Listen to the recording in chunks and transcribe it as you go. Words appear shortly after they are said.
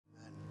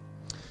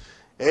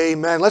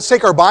Amen. Let's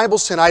take our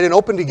Bibles tonight and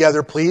open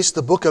together, please,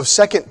 the book of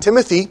 2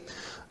 Timothy,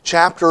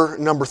 chapter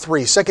number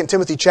 3. 2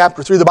 Timothy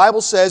chapter 3. The Bible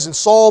says in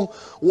Psalm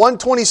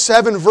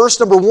 127, verse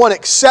number 1,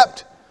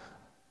 "Except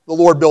the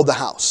Lord build the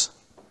house,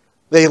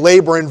 they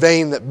labor in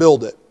vain that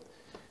build it."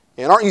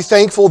 And aren't you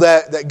thankful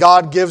that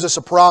God gives us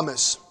a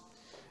promise?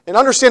 And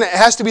understand it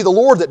has to be the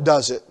Lord that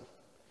does it.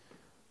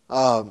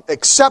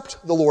 Except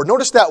the Lord.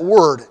 Notice that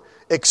word,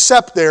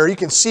 except there. You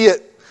can see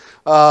it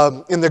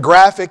in the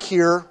graphic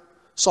here.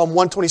 Psalm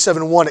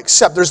 127:1,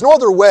 except. There's no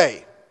other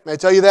way. May I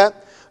tell you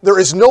that? There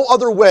is no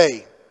other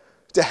way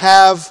to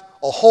have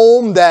a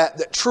home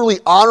that truly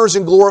honors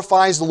and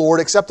glorifies the Lord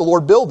except the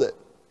Lord build it.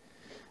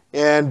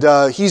 And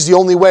He's the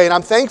only way. And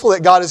I'm thankful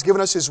that God has given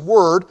us His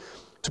Word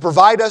to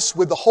provide us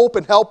with the hope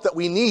and help that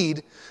we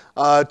need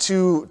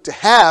to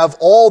have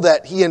all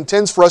that He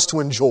intends for us to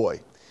enjoy.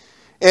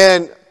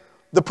 And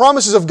the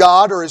promises of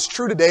God are as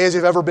true today as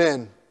they've ever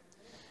been.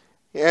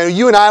 And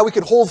you and I, we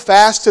can hold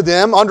fast to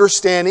them,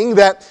 understanding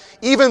that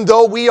even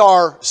though we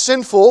are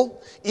sinful,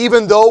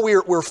 even though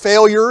we're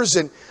failures,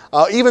 and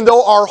even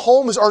though our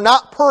homes are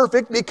not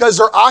perfect because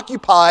they're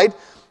occupied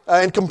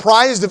and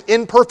comprised of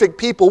imperfect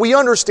people, we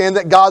understand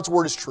that God's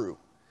Word is true.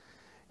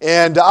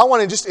 And I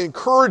want to just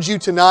encourage you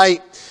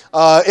tonight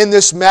in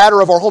this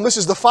matter of our home. This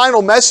is the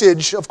final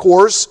message, of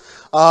course,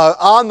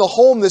 on the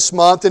home this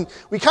month. And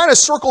we kind of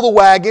circle the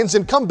wagons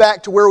and come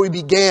back to where we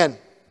began.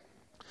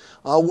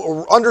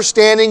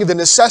 Understanding the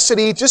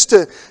necessity just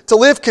to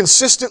live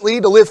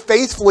consistently, to live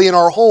faithfully in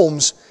our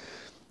homes.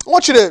 I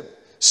want you to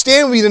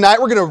stand with me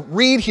tonight. We're going to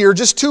read here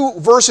just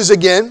 2 verses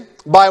again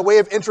by way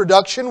of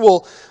introduction.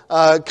 We'll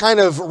kind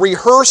of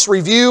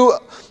review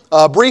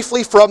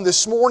briefly from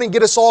this morning,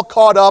 get us all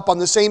caught up on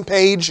the same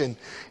page, and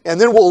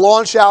then we'll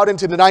launch out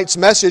into tonight's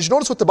message.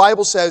 Notice what the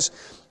Bible says,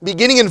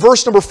 beginning in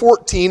verse number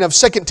 14 of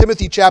 2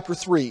 Timothy chapter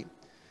 3.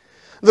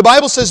 The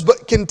Bible says,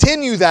 "But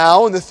continue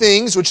thou in the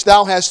things which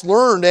thou hast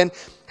learned and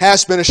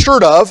hast been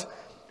assured of,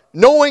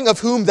 knowing of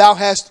whom thou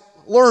hast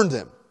learned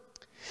them.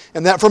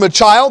 And that from a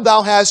child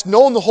thou hast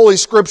known the Holy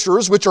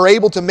Scriptures, which are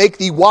able to make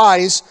thee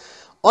wise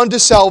unto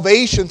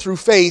salvation through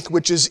faith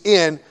which is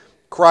in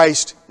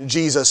Christ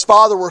Jesus."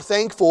 Father, we're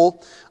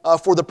thankful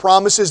for the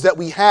promises that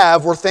we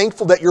have. We're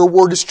thankful that your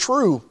word is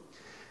true.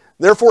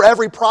 Therefore,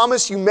 every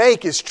promise you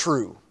make is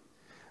true.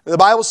 And the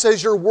Bible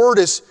says your word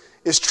is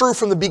true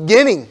from the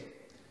beginning.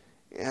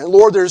 And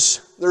Lord,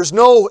 there's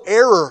no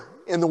error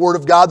in the Word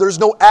of God. There's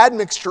no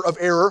admixture of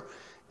error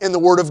in the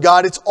Word of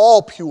God. It's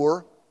all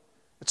pure.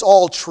 It's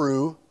all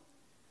true.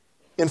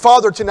 And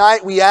Father,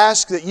 tonight we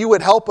ask that you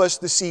would help us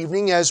this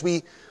evening as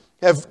we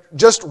have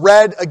just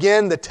read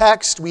again the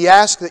text. We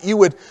ask that you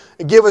would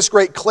give us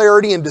great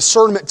clarity and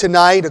discernment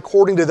tonight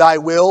according to thy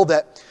will,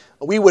 that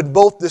we would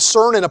both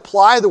discern and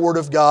apply the Word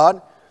of God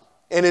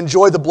and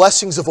enjoy the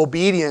blessings of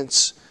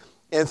obedience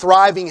and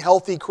thriving,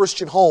 healthy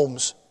Christian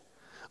homes.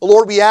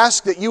 Lord, we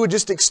ask that you would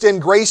just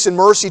extend grace and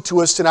mercy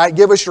to us tonight.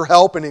 Give us your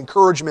help and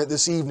encouragement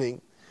this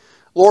evening.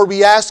 Lord,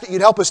 we ask that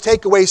you'd help us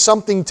take away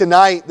something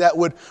tonight that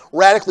would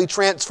radically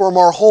transform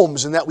our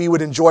homes and that we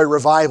would enjoy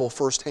revival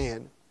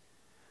firsthand.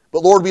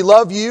 But Lord, we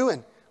love you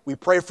and we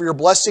pray for your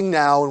blessing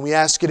now, and we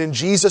ask it in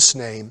Jesus'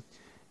 name.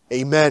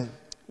 Amen.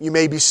 You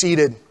may be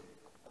seated.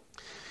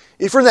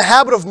 If you're in the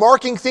habit of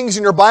marking things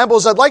in your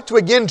Bibles, I'd like to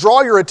again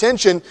draw your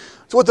attention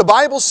to what the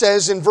Bible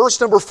says in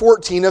verse number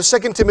 14 of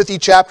 2 Timothy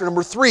chapter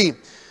number 3.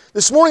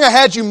 This morning I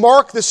had you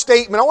mark the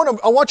statement.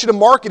 I want you to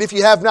mark it if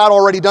you have not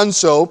already done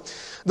so.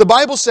 The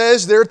Bible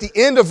says there at the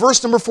end of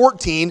verse number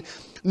 14,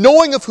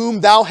 "Knowing of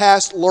whom thou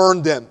hast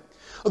learned them."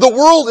 The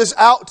world is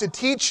out to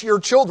teach your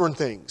children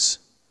things.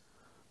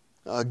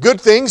 Good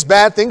things,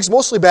 bad things,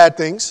 mostly bad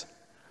things.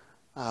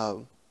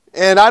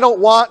 And I don't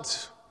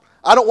want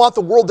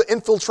the world to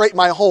infiltrate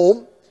my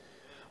home.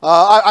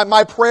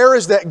 My prayer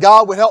is that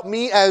God would help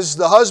me as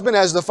the husband,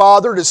 as the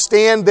father, to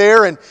stand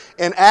there and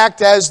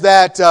act as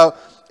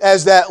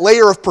that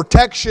layer of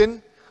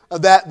protection,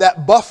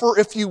 that buffer,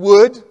 if you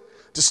would,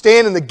 to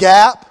stand in the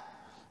gap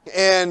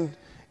and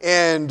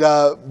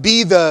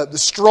be the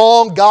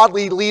strong,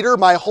 godly leader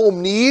my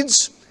home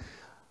needs.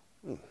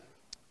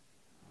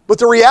 But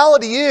the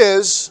reality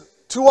is,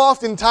 too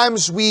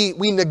oftentimes we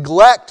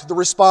neglect the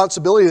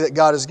responsibility that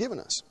God has given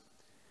us.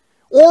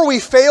 Or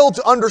we fail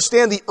to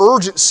understand the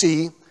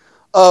urgency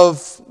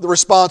of the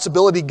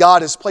responsibility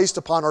God has placed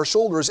upon our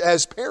shoulders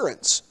as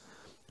parents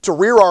to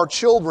rear our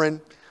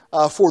children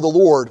for the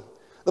Lord.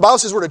 The Bible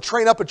says we're to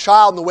train up a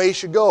child in the way he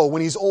should go.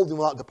 When he's old, he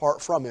will not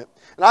depart from it.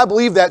 And I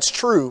believe that's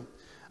true.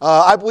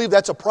 I believe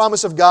that's a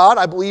promise of God.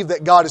 I believe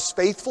that God is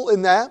faithful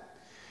in that.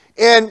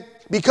 And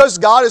because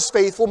God is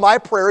faithful, my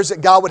prayer is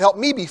that God would help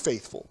me be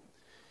faithful.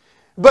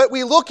 But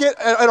we look at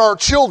our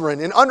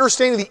children and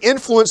understanding the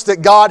influence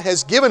that God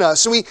has given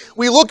us. And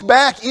we look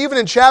back even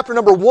in chapter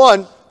number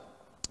 1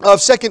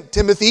 of 2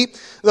 Timothy.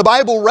 The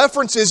Bible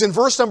references in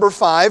verse number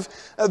 5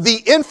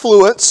 the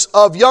influence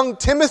of young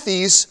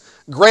Timothy's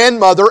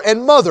grandmother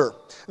and mother.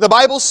 The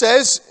Bible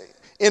says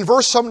in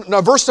verse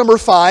number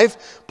 5,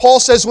 Paul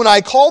says, "When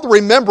I call to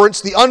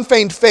remembrance the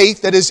unfeigned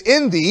faith that is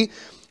in thee,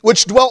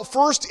 which dwelt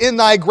first in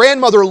thy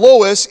grandmother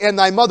Lois and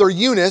thy mother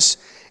Eunice,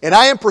 and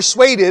I am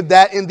persuaded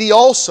that in thee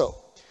also.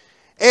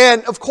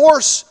 And of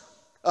course,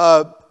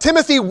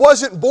 Timothy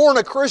wasn't born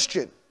a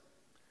Christian.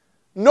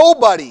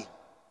 Nobody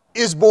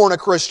is born a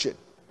Christian.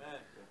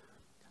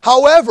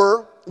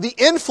 However,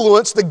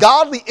 the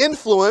godly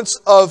influence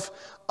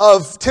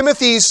of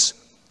Timothy's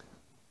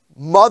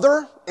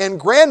mother and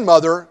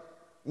grandmother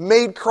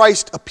made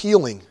Christ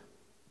appealing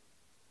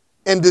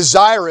and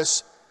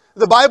desirous.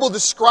 The Bible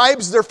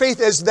describes their faith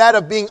as that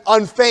of being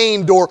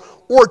unfeigned or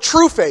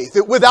true faith,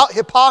 without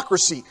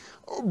hypocrisy,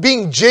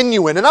 being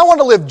genuine. And I want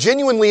to live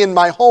genuinely in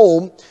my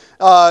home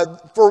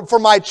for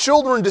my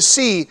children to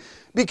see,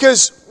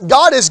 because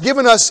God has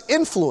given us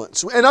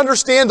influence. And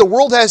understand the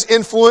world has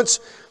influence,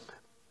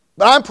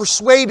 but I'm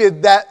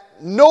persuaded that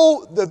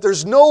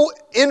there's no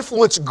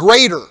influence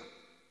greater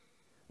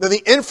than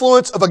the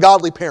influence of a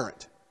godly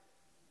parent.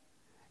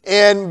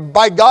 And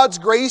by God's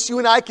grace, you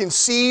and I can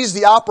seize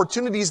the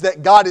opportunities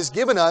that God has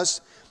given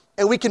us,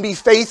 and we can be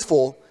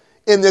faithful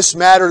in this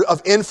matter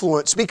of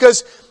influence.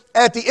 Because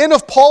at the end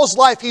of Paul's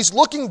life, he's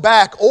looking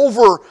back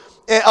over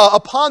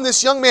upon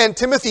this young man,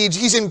 Timothy.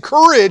 He's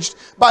encouraged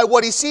by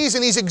what he sees,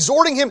 and he's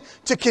exhorting him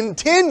to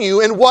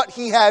continue in what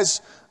he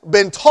has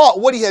been taught,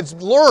 what he has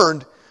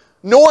learned,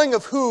 knowing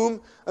of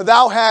whom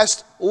thou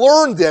hast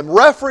learned them,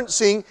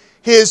 referencing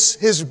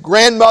his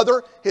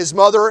grandmother, his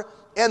mother,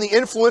 and the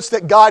influence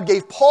that God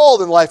gave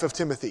Paul in the life of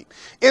Timothy.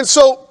 And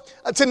so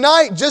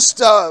tonight,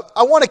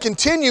 I want to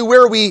continue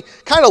where we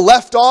kind of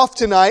left off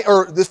tonight,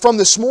 or from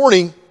this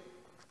morning.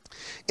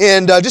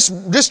 And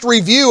just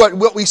review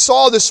what we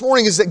saw this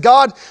morning is that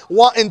God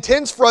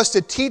intends for us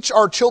to teach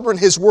our children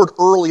His Word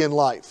early in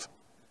life.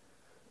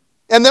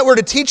 And that we're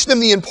to teach them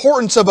the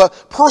importance of a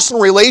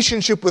personal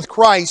relationship with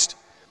Christ.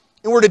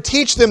 And we're to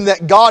teach them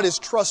that God is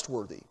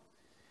trustworthy.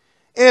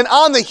 And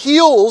on the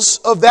heels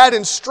of that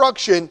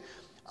instruction,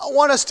 I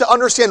want us to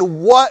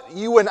understand what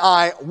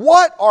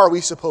are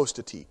we supposed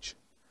to teach?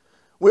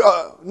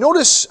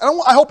 Notice,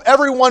 I hope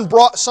everyone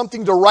brought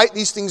something to write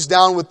these things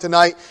down with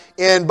tonight,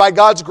 and by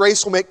God's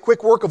grace we'll make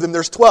quick work of them.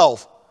 There's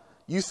 12.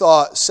 You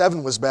thought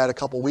 7 was bad a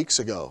couple weeks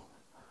ago.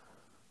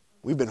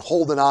 We've been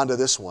holding on to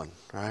this one,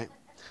 right?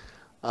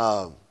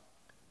 I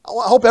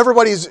hope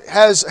everybody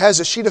has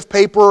a sheet of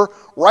paper.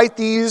 Write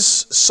these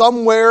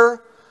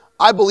somewhere.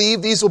 I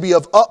believe these will be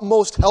of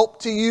utmost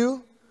help to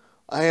you.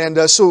 And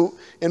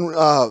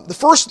the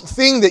first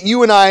thing that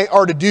you and I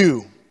are to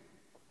do,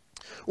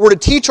 we're to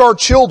teach our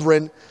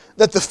children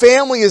that the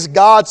family is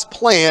God's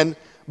plan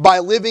by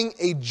living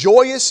a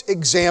joyous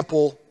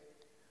example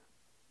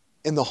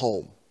in the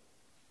home.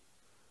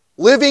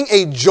 Living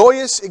a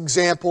joyous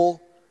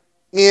example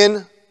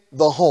in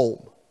the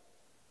home.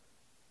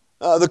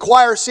 The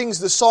choir sings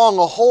the song,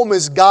 "A home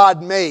is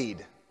God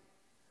made.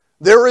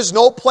 There is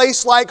no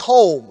place like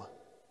home."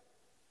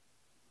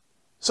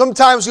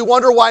 Sometimes we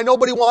wonder why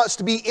nobody wants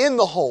to be in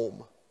the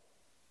home.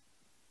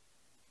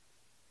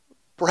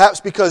 Perhaps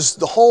because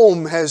the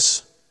home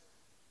has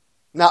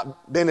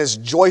not been as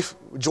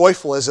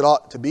joyful as it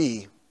ought to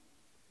be.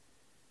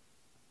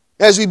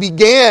 As we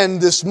began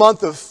this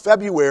month of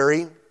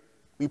February,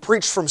 we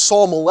preached from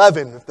Psalm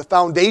 11, "If the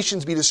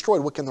foundations be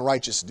destroyed, what can the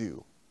righteous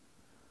do?"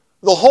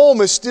 The home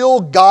is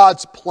still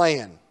God's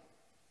plan.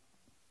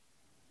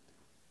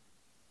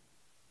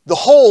 The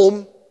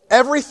home,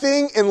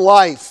 everything in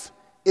life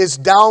is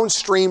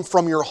downstream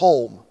from your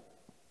home.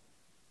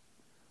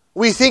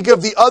 We think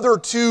of the other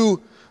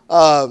two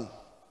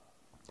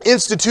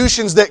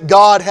institutions that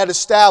God had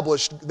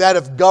established, that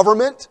of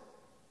government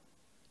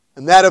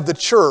and that of the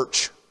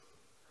church.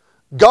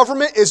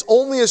 Government is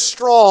only as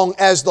strong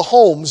as the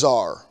homes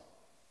are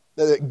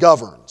that it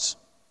governs,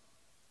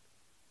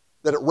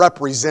 that it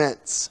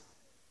represents.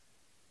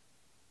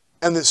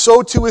 And that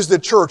so too is the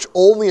church,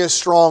 only as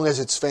strong as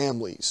its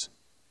families.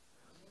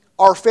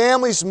 Our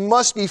families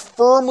must be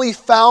firmly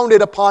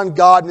founded upon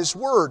God and His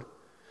Word.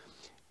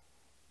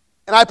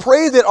 And I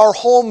pray that our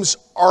homes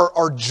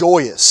are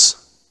joyous.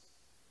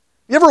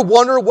 You ever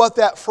wonder what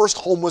that first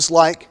home was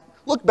like?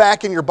 Look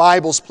back in your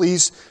Bibles,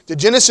 please, to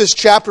Genesis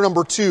chapter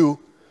number 2.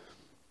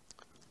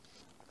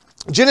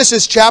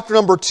 Genesis chapter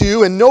number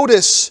 2, and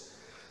notice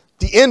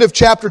the end of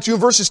chapter 2,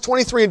 verses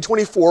 23 and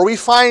 24. We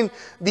find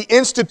the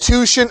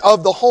institution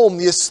of the home,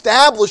 the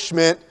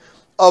establishment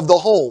of the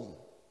home.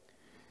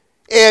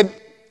 And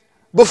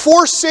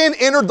before sin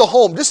entered the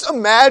home, just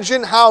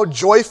imagine how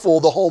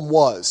joyful the home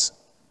was.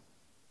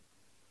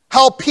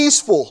 How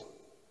peaceful,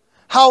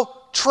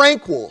 how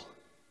tranquil,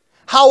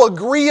 how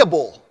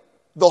agreeable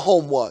the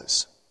home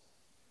was.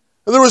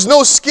 There was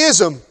no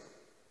schism.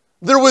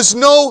 There was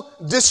no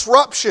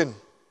disruption.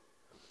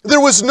 There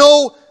was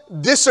no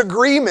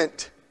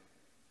disagreement.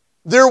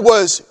 There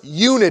was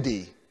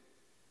unity.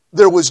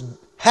 There was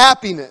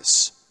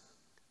happiness.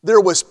 There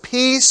was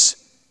peace.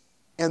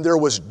 And there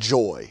was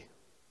joy.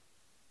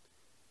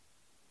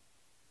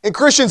 And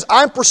Christians,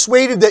 I'm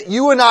persuaded that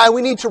you and I,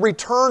 we need to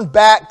return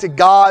back to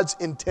God's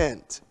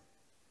intent.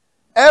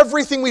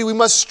 Everything we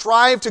must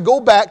strive to go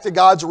back to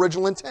God's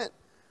original intent.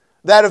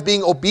 That of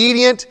being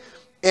obedient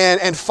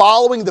and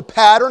following the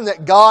pattern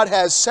that God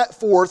has set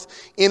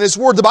forth in His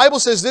Word. The Bible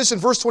says this in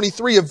verse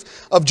 23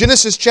 of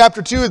Genesis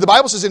chapter 2. The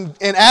Bible says, and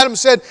Adam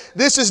said,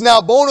 "This is now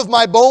bone of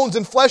my bones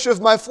and flesh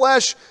of my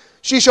flesh.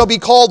 She shall be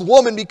called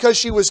woman because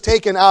she was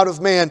taken out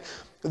of man.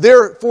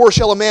 Therefore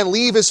shall a man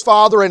leave his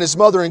father and his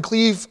mother and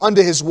cleave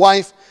unto his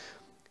wife,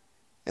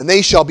 and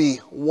they shall be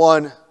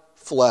one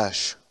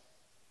flesh."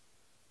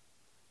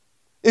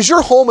 Is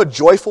your home a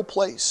joyful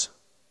place?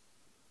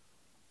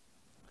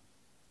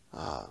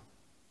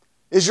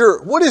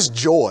 What is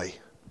joy?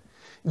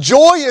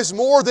 Joy is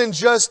more than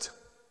just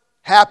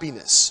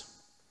happiness.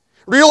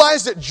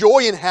 Realize that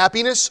joy and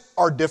happiness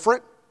are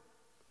different.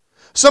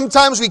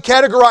 Sometimes we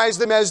categorize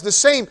them as the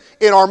same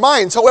in our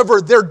minds.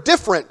 However, they're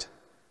different.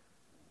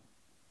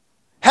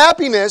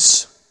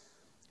 Happiness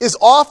is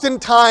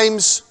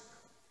oftentimes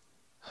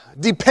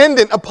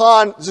dependent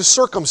upon the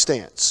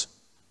circumstance.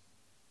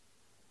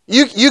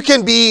 You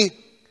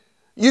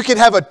can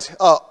have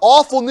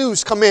awful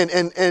news come in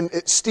and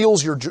it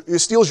steals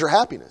your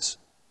happiness.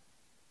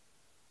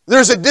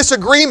 There's a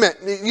disagreement,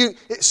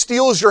 it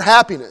steals your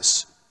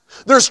happiness.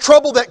 There's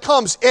trouble that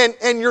comes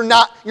and you're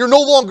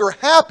no longer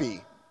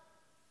happy.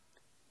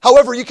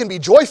 However, you can be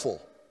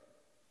joyful.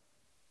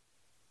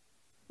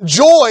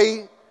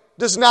 Joy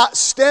does not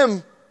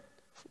stem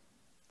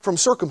from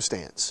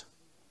circumstance.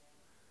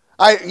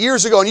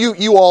 Years ago, and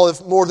you all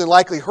have more than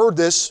likely heard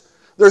this,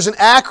 there's an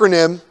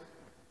acronym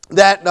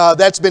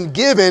that's been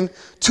given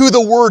to the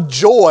word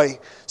joy.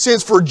 It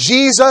stands for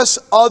Jesus,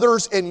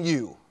 others, and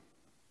you.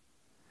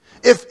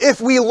 If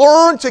we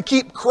learn to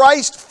keep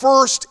Christ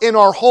first in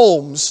our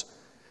homes,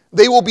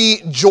 they will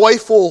be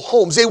joyful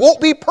homes. They won't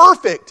be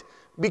perfect,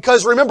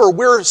 because remember,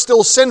 we're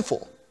still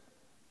sinful.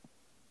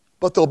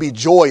 But there'll be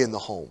joy in the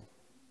home.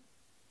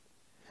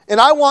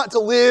 And I want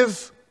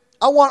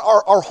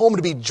our home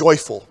to be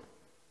joyful.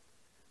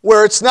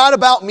 Where it's not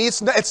about me,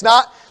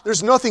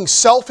 there's nothing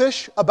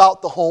selfish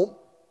about the home.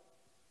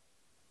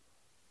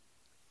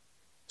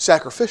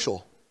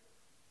 Sacrificial,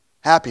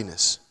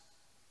 happiness,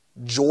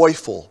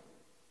 joyful,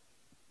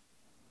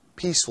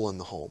 peaceful in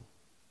the home.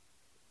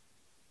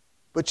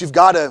 But we've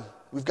got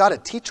to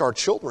teach our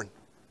children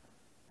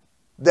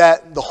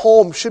that the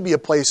home should be a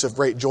place of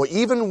great joy.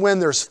 Even when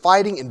there's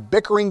fighting and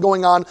bickering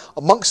going on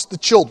amongst the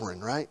children,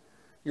 right?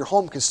 Your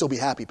home can still be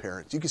happy,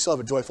 parents. You can still have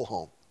a joyful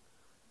home.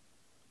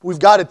 We've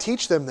got to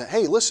teach them that,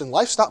 hey, listen,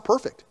 life's not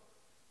perfect.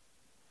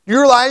 You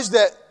realize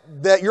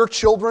that your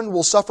children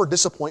will suffer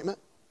disappointment?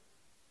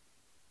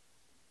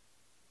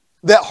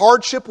 That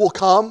hardship will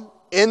come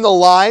in the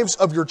lives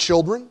of your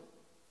children?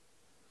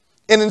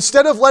 And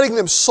instead of letting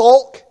them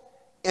sulk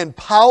and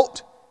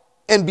pout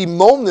and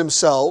bemoan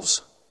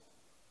themselves,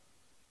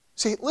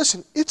 say,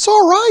 listen, it's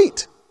all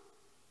right.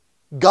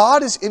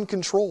 God is in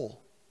control.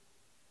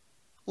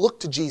 Look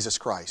to Jesus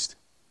Christ.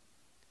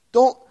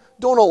 Don't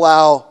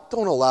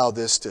allow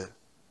this to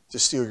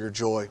steal your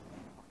joy.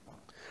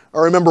 I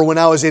remember when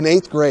I was in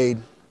 8th grade,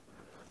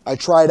 I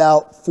tried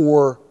out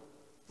for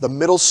the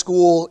middle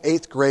school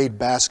 8th grade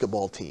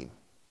basketball team.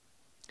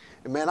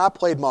 And man, I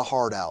played my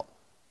heart out.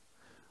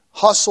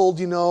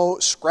 Hustled,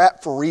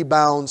 scrapped for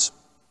rebounds.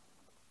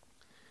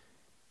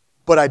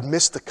 But I'd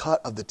missed the cut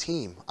of the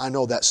team. I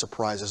know that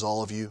surprises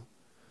all of you.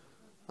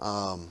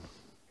 But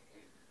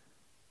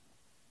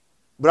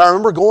I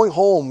remember going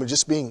home and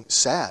just being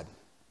sad.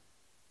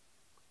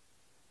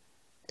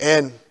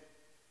 And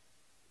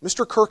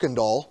Mr.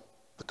 Kirkendall,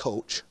 the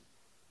coach,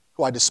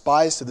 who I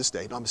despise to this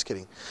day, no, I'm just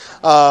kidding,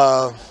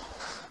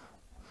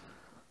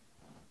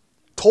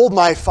 told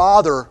my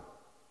father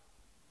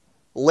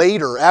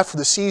later, after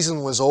the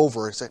season was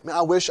over, he said, man,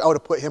 I wish I would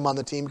have put him on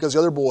the team, because the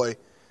other boy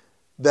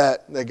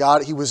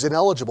he was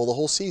ineligible the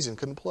whole season,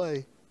 couldn't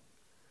play.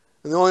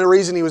 And the only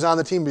reason he was on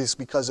the team is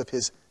because of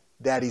his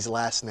daddy's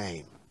last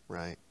name,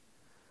 right?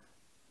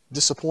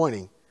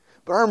 Disappointing.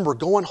 But I remember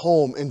going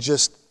home and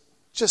just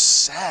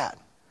sad.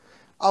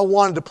 I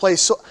wanted to play.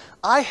 So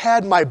I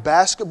had my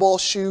basketball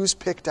shoes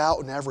picked out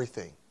and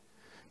everything.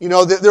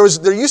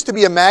 There used to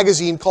be a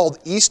magazine called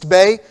East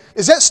Bay.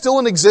 Is that still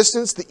in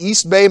existence, the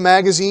East Bay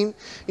magazine?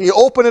 And you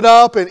open it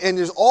up and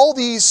there's all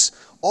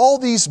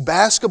these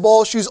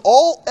basketball shoes,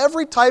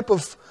 every type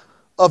of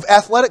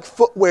athletic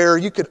footwear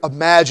you could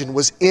imagine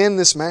was in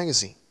this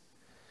magazine.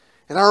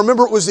 And I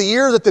remember it was the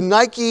year that the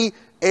Nike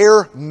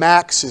Air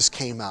Maxes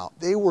came out.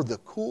 They were the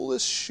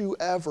coolest shoe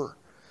ever.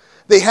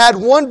 They had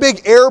one big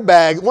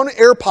airbag, one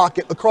air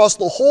pocket across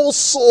the whole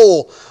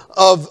sole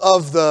of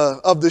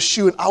the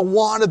shoe, and I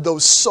wanted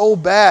those so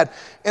bad.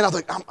 And I was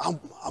like,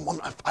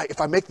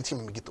 if I make the team,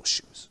 I'm going to get those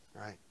shoes,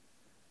 right?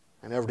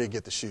 I never did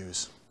get the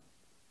shoes.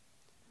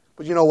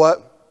 But you know what?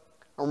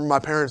 I remember my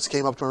parents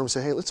came up to her and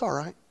said, hey, it's all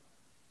right.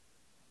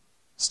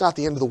 It's not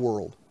the end of the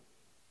world.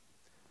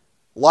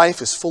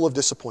 Life is full of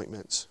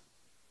disappointments.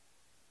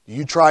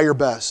 You try your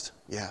best,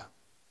 yeah.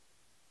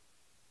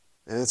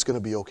 And it's going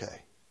to be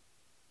okay.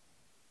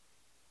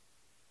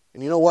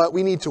 And you know what?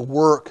 We need to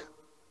work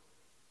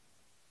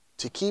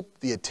to keep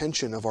the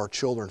attention of our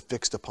children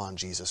fixed upon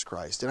Jesus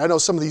Christ. And I know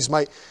some of these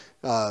might,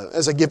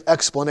 as I give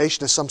explanation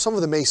to some of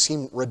them may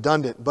seem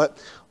redundant,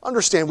 but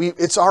understand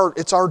it's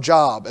our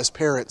job as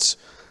parents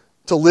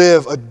to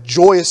live a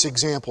joyous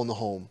example in the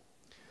home.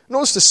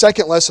 Notice the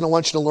second lesson I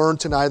want you to learn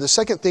tonight. The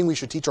second thing we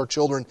should teach our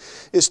children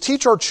is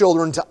teach our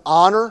children to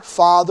honor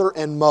father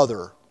and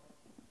mother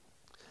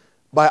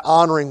by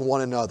honoring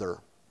one another.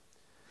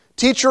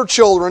 Teach your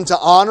children to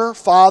honor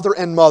father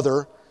and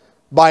mother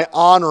by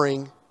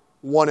honoring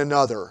one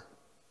another.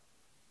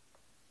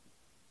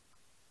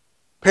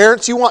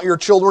 Parents, you want your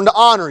children to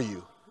honor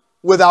you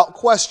without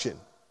question.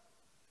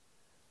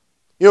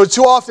 You know,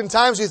 too often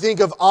times we think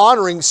of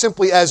honoring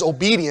simply as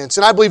obedience,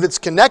 and I believe it's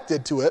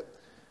connected to it.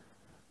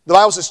 The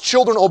Bible says,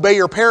 children, obey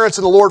your parents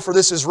in the Lord, for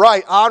this is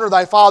right. Honor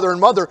thy father and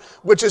mother,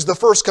 which is the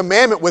first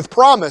commandment with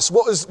promise.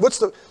 What's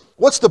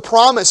the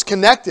promise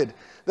connected?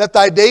 That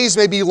thy days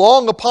may be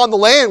long upon the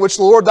land which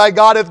the Lord thy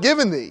God hath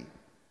given thee.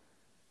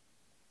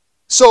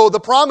 So the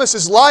promise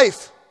is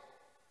life.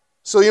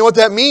 So you know what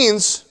that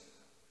means?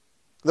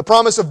 The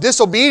promise of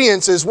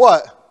disobedience is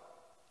what?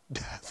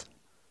 Death.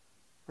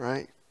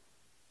 Right?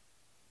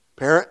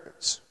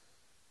 Parents,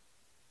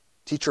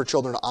 teach your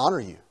children to honor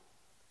you.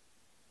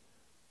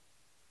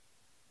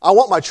 I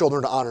want my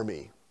children to honor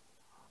me.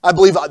 I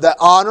believe that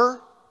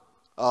honor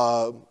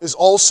is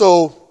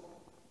also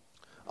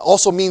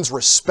means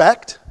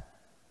respect.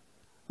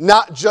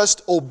 Not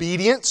just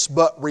obedience,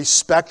 but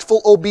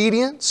respectful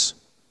obedience.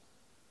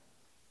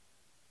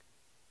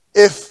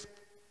 If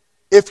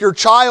your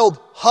child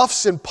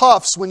huffs and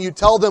puffs when you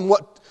tell them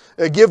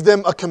give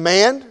them a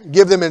command, when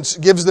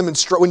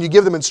you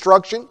give them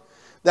instruction,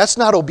 that's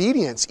not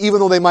obedience, even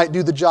though they might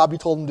do the job you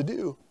told them to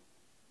do.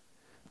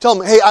 Tell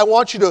them, hey, I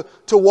want you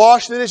to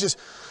wash the dishes.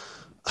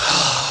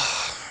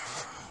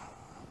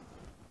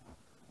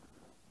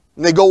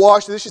 And they go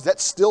wash the dishes,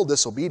 that's still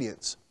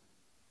disobedience.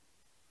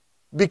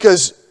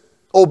 Because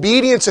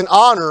obedience and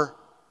honor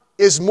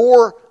is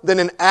more than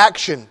an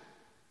action.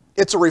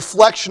 It's a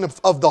reflection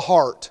of the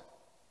heart.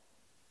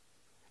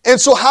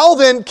 And so how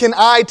then can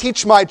I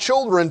teach my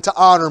children to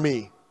honor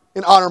me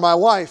and honor my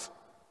wife?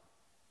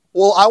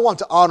 Well, I want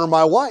to honor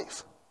my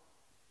wife.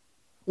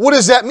 What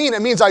does that mean?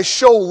 It means I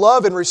show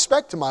love and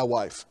respect to my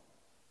wife.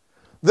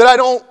 That I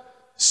don't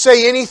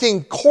say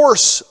anything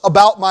coarse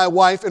about my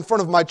wife in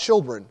front of my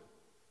children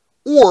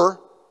or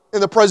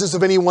in the presence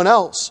of anyone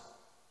else.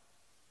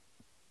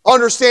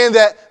 Understand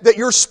that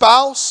your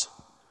spouse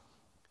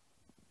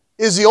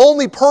is the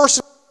only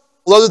person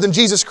other than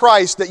Jesus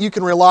Christ that you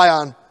can rely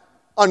on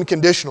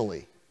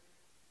unconditionally.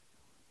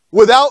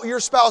 Without your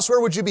spouse,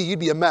 where would you be? You'd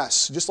be a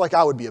mess, just like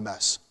I would be a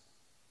mess.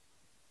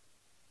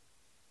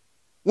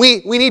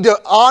 We need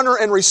to honor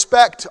and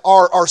respect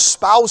our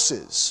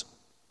spouses.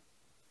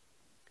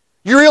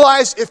 You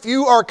realize if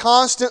you are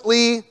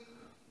constantly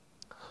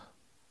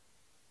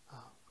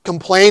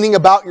complaining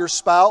about your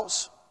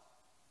spouse,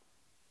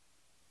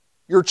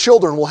 your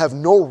children will have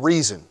no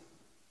reason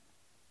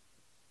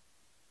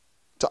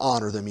to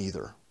honor them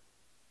either.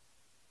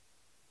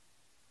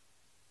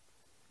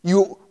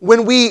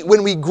 When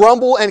we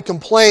grumble and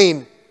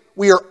complain,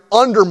 we are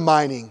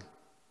undermining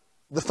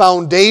the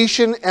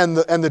foundation and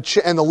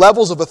the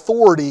levels of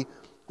authority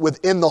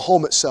within the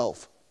home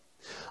itself.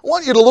 I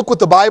want you to look what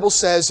the Bible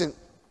says in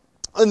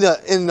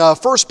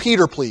 1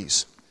 Peter,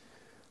 please.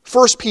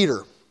 1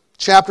 Peter,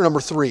 chapter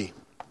number 3.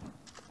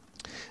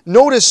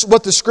 Notice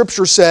what the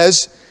Scripture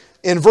says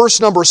in verse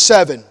number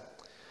 7.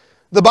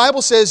 The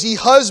Bible says,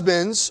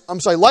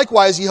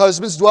 likewise ye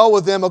husbands, dwell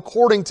with them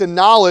according to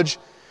knowledge,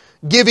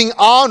 giving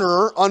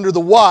honor unto the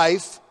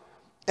wife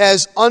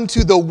as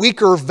unto the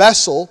weaker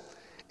vessel,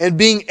 and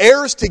being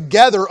heirs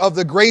together of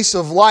the grace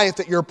of life,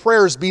 that your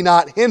prayers be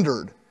not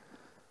hindered.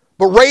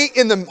 But right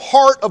in the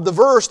heart of the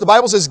verse, the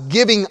Bible says,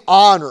 giving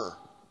honor.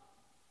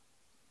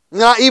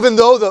 Now, even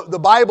though the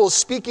Bible is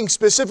speaking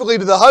specifically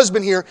to the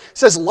husband here, it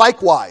says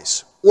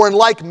likewise, or in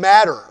like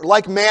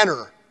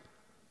manner.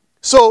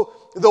 So,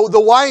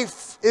 the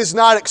wife is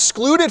not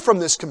excluded from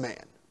this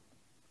command,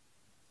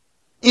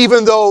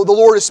 even though the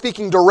Lord is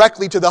speaking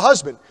directly to the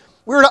husband.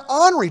 We're to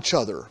honor each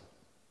other.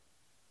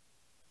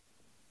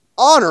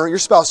 Honor your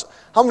spouse.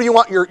 How many of you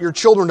want your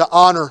children to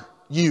honor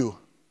you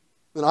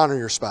than honor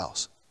your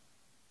spouse?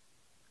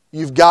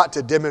 You've got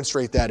to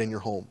demonstrate that in your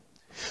home.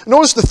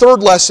 Notice the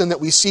third lesson that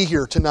we see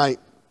here tonight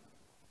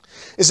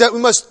is that we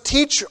must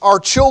teach our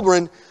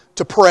children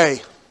to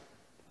pray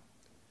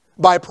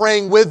by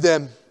praying with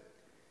them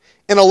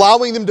and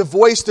allowing them to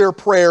voice their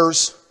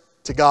prayers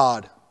to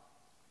God.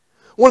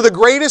 One of the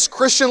greatest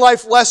Christian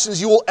life lessons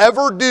you will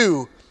ever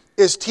do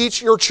is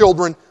teach your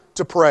children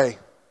to pray.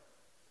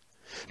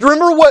 Do you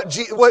remember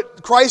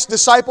what Christ's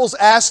disciples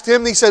asked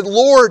Him? They said,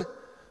 Lord,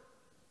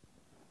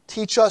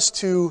 teach us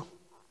to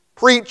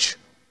preach.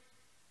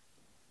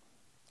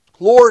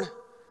 Lord,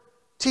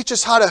 teach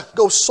us how to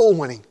go soul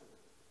winning.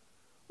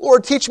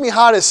 Lord, teach me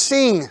how to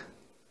sing.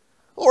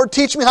 Lord,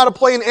 teach me how to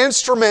play an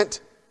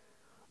instrument.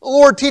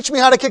 Lord, teach me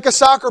how to kick a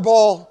soccer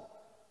ball.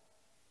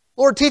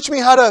 Lord, teach me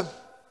how to,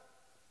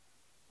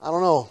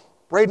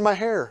 braid my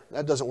hair.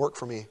 That doesn't work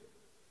for me.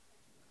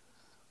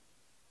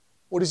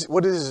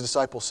 What did his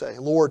disciples say?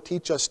 Lord,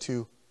 teach us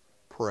to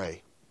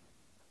pray.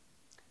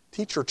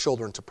 Teach your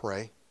children to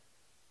pray.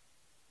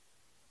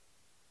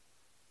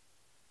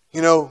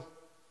 You know,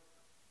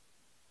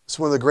 it's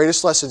one of the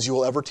greatest lessons you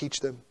will ever teach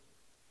them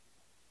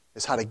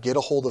is how to get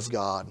a hold of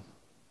God.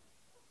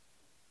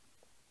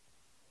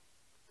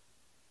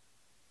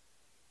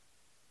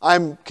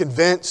 I'm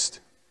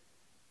convinced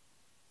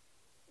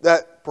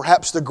that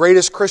perhaps the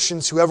greatest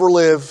Christians who ever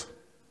live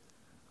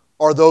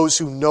are those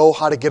who know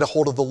how to get a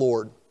hold of the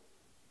Lord,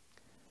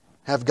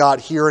 have God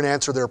hear and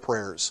answer their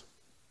prayers.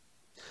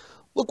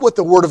 Look what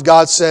the Word of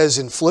God says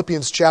in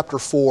Philippians chapter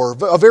 4,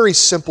 a very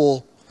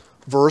simple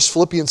verse,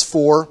 Philippians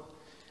 4,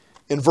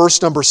 in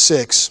verse number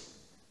 6.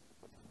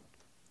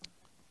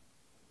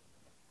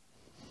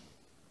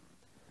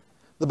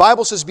 The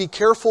Bible says, "Be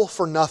careful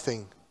for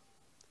nothing,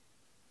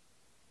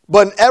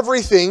 but in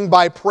everything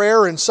by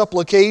prayer and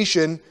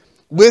supplication,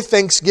 with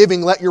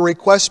thanksgiving, let your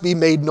requests be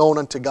made known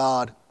unto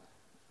God."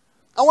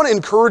 I want to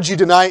encourage you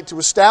tonight to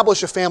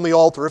establish a family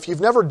altar. If you've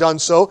never done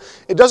so,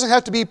 it doesn't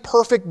have to be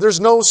perfect. There's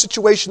no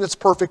situation that's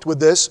perfect with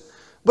this.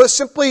 But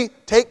simply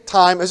take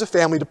time as a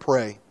family to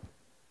pray.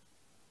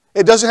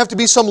 It doesn't have to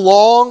be some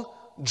long,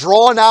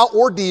 drawn-out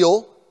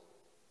ordeal.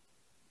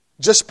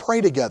 Just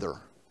pray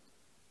together.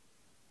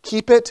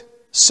 Keep it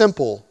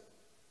simple.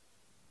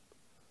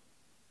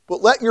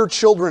 But let your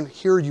children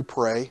hear you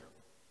pray.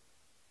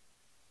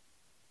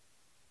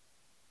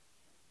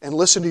 And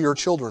listen to your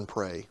children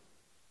pray.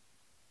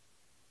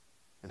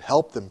 And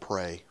help them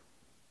pray.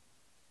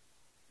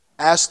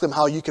 Ask them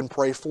how you can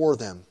pray for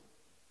them.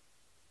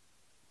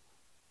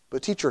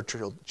 But teach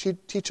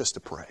us to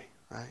pray,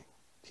 right?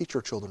 Teach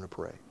your children to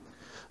pray.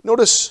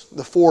 Notice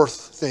the fourth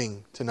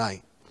thing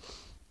tonight.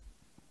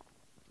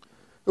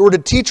 We're to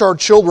teach our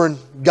children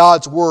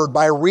God's Word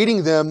by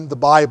reading them the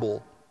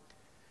Bible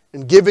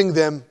and giving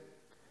them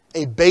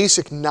a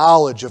basic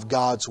knowledge of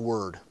God's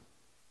Word.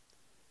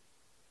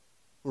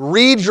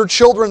 Read your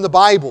children the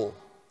Bible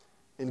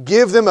and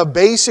give them a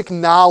basic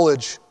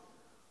knowledge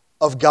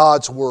of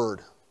God's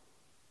Word.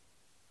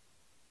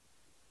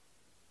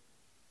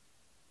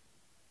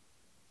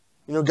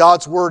 You know,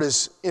 God's Word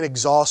is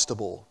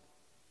inexhaustible.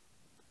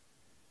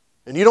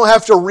 And you don't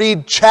have to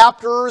read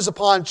chapters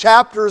upon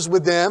chapters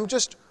with them.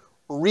 Just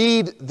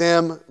read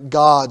them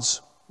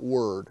God's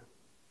Word.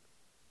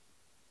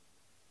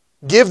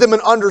 Give them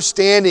an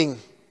understanding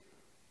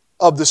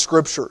of the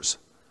Scriptures.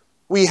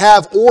 We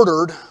have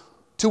ordered,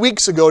 2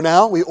 weeks ago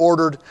now, we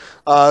ordered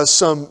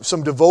some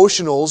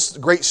devotionals,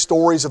 great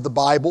stories of the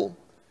Bible.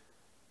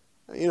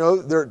 You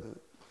know,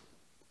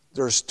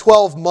 there's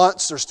 12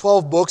 months, there's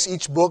 12 books.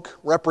 Each book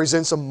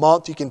represents a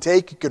month you can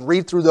take. You can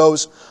read through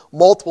those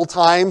multiple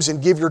times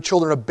and give your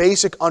children a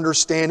basic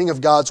understanding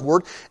of God's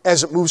Word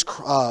as it moves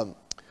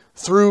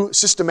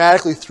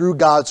systematically through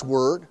God's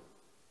Word.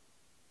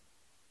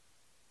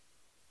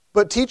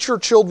 But teach your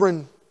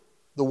children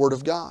the Word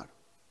of God,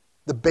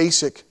 the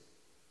basic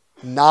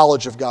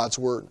knowledge of God's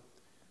Word.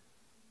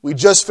 We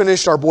just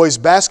finished our boys'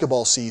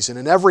 basketball season,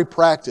 and every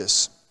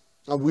practice,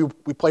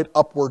 we played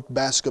upward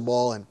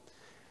basketball, and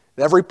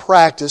at every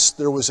practice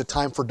there was a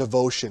time for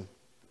devotion.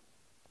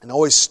 And I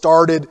always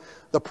started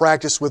the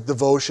practice with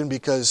devotion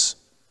because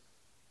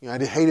I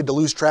hated to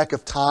lose track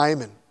of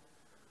time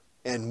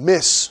and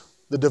miss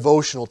the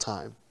devotional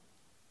time.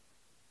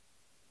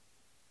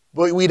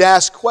 But we'd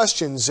ask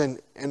questions, and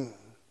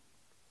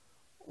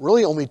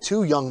really only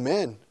 2 young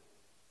men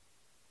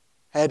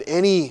had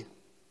any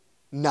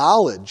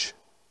knowledge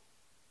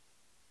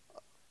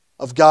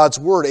of God's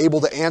Word,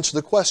 able to answer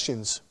the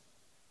questions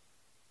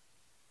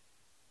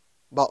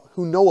about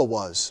who Noah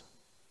was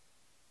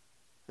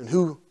and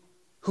who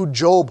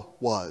Job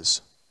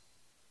was.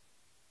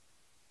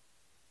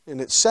 And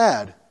it's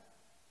sad.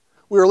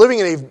 We are living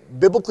in a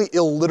biblically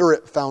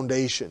illiterate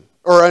foundation,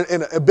 or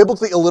in a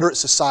biblically illiterate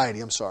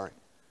society, I'm sorry.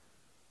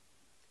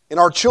 And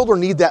our children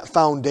need that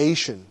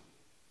foundation.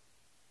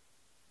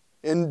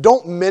 And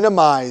don't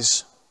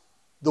minimize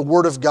the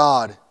Word of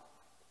God.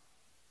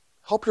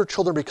 Help your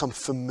children become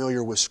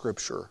familiar with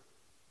Scripture.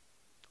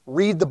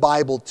 Read the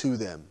Bible to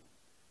them.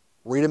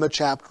 Read them a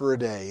chapter a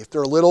day. If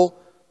they're little,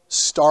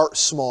 start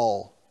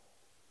small.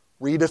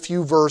 Read a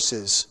few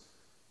verses.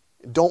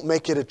 Don't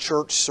make it a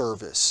church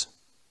service.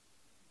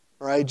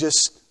 All right?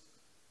 Just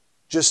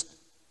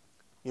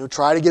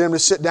try to get them to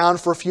sit down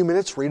for a few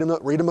minutes. Read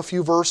them a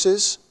few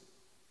verses.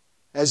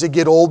 As they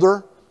get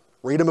older,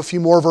 read them a few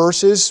more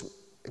verses.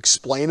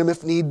 Explain them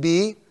if need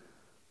be.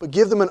 But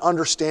give them an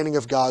understanding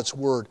of God's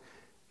Word.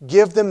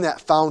 Give them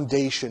that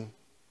foundation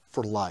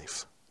for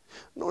life.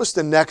 Notice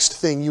the next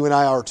thing you and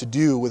I are to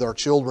do with our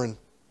children.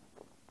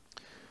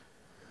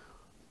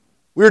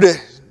 We're to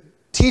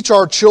teach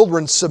our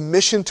children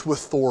submission to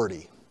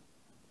authority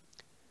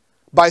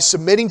by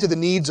submitting to the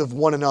needs of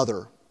one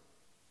another.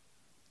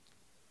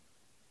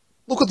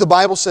 Look what the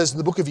Bible says in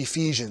the book of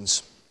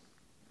Ephesians.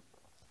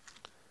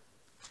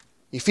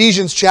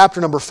 Ephesians chapter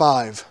number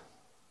 5.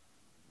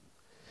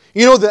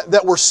 You know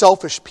that we're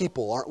selfish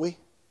people, aren't we?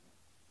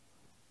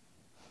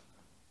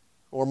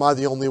 Or am I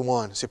the only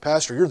one? Say,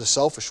 Pastor, you're the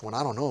selfish one.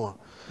 I don't know.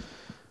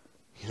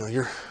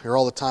 you're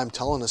all the time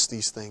telling us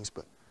these things,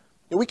 but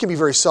we can be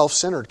very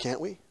self-centered,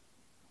 can't we?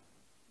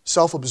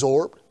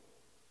 Self-absorbed,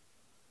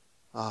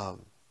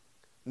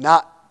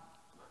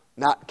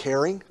 not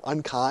caring,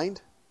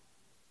 unkind.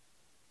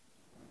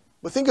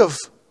 But think of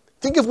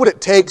what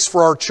it takes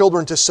for our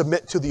children to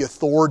submit to the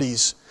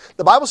authorities.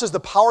 The Bible says the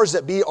powers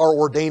that be are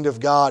ordained of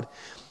God.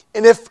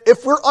 And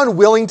if we're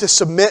unwilling to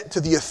submit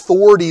to the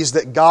authorities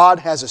that God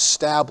has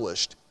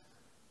established,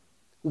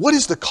 what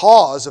is the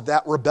cause of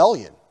that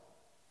rebellion?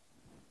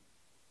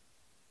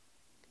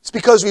 It's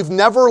because we've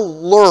never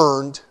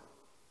learned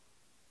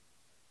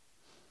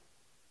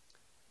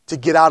to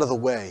get out of the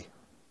way.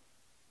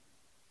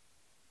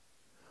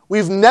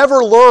 We've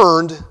never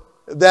learned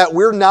that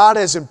we're not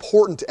as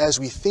important as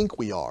we think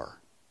we are.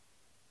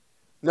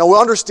 Now, we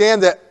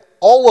understand that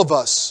all of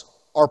us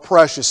are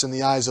precious in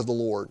the eyes of the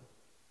Lord.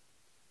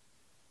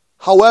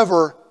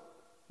 However,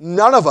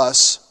 none of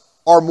us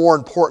are more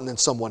important than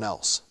someone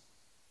else.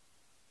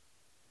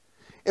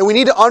 And we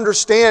need to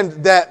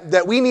understand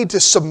that we need to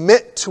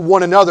submit to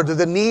one another, to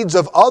the needs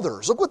of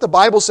others. Look what the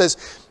Bible says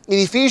in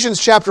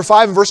Ephesians chapter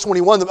 5 and verse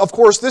 21. Of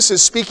course, this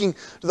is speaking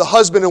to the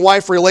husband and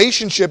wife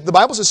relationship. The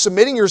Bible says,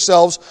 submitting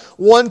yourselves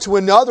one to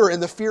another in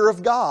the fear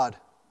of God.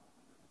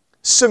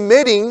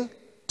 Submitting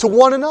to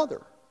one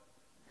another.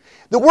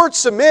 The word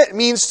submit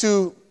means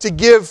to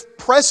give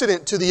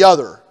precedent to the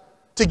other,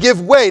 to give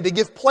way, to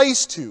give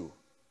place to.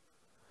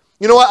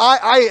 You know what?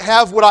 I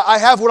have what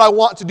I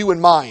want to do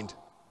in mind.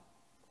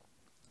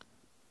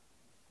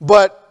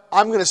 But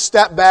I'm going to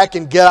step back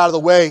and get out of the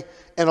way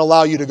and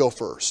allow you to go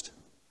first.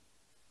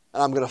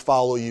 And I'm going to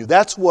follow you.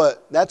 That's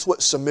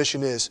what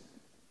submission is.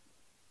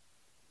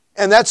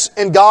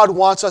 And God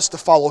wants us to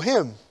follow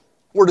Him.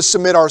 We're to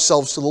submit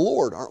ourselves to the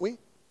Lord, aren't we?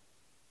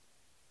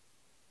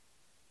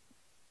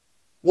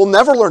 We'll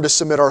never learn to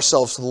submit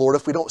ourselves to the Lord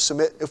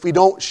if we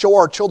don't show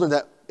our children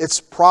that it's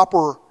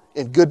proper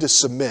and good to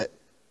submit.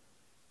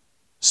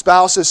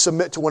 Spouses,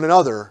 submit to one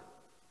another.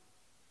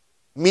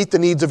 Meet the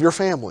needs of your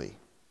family.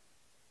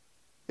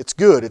 It's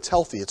good, it's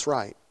healthy, it's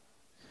right.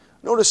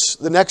 Notice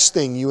the next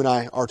thing you and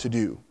I are to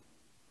do.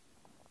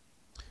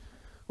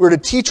 We're to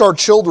teach our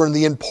children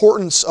the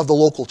importance of the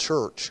local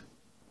church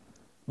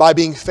by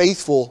being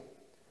faithful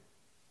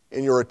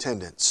in your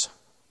attendance.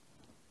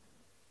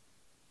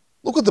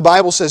 Look what the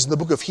Bible says in the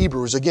book of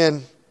Hebrews.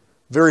 Again,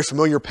 very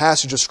familiar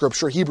passage of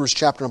Scripture, Hebrews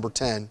chapter number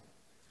 10.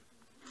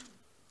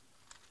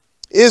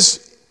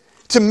 Is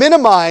to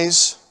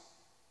minimize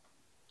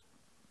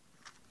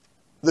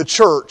the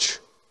church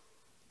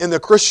in the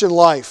Christian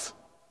life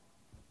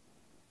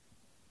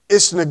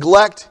is to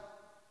neglect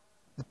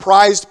the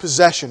prized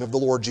possession of the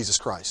Lord Jesus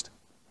Christ.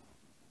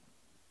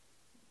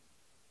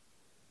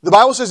 The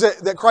Bible says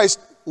that Christ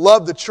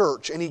loved the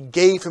church and He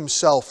gave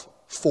Himself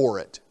for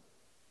it.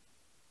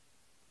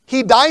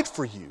 He died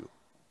for you.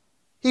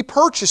 He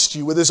purchased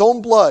you with His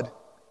own blood.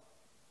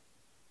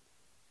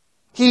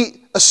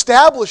 He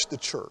established the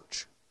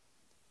church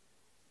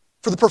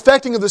for the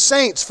perfecting of the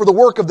saints, for the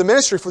work of the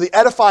ministry, for the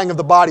edifying of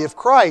the body of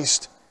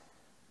Christ,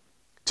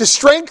 to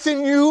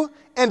strengthen you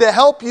and to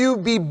help you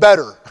be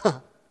better.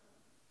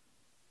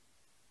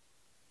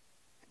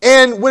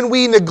 And when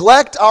we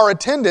neglect our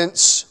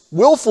attendance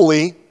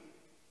willfully,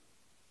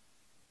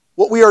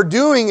 what we are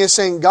doing is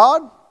saying,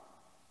 God,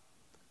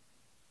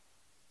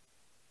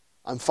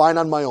 I'm fine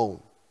on my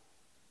own.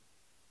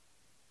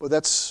 But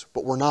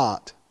we're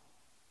not.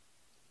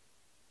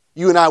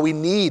 You and I, we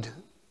need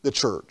the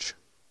church.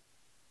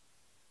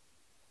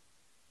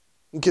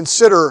 And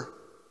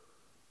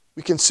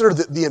we consider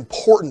the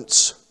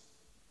importance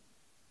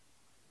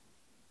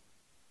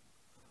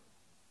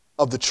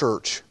of the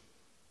church.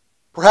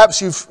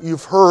 Perhaps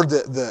you've heard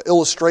the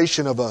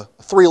illustration of a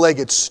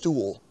three-legged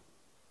stool.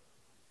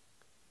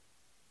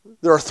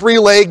 There are three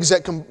legs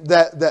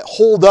that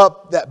hold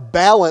up, that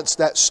balance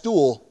that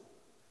stool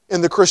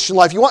in the Christian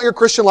life. You want your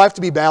Christian life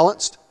to be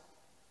balanced?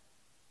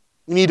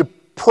 You need to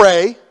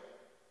pray.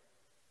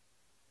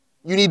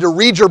 You need to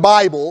read your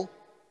Bible.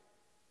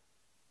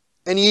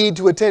 And you need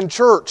to attend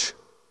church.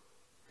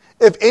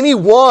 If any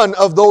one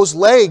of those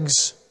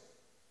legs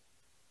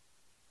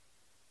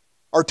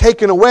are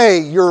taken away,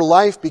 your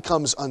life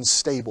becomes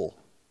unstable.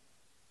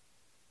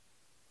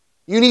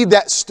 You need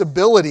that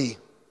stability.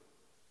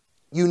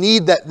 You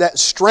need that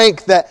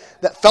strength, that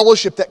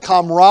fellowship, that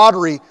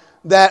camaraderie,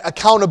 that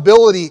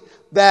accountability,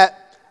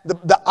 that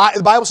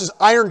the Bible says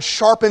iron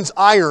sharpens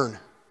iron.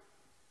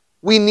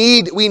 We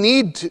need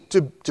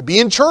to be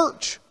in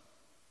church.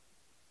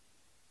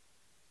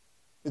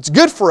 It's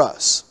good for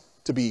us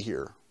to be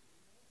here.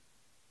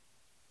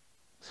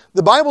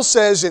 The Bible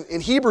says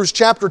in Hebrews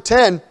chapter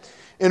 10,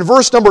 in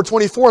verse number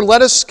 24, and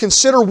let us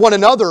consider one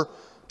another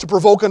to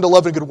provoke unto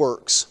love and good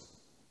works.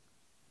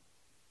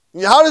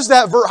 How does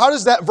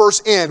that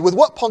verse end? With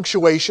what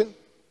punctuation?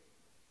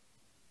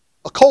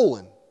 A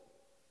colon.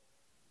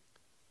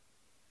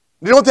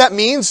 You know what that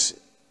means?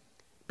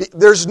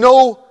 There's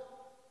no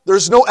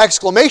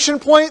exclamation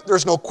point,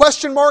 there's no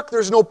question mark,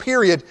 there's no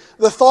period.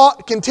 The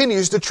thought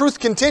continues, the truth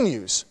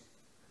continues.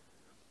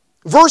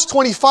 Verse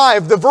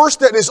 25, the verse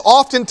that is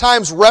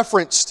oftentimes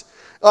referenced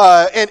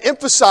and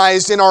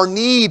emphasized in our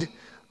need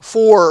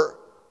for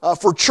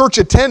church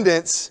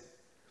attendance,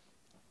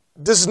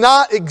 does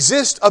not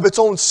exist of its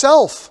own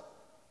self.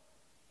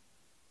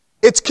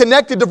 It's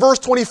connected to verse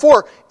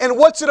 24. And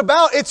what's it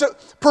about? It's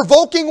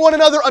provoking one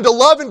another unto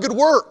love and good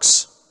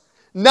works,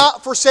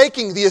 not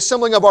forsaking the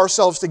assembling of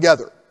ourselves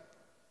together,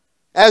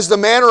 as the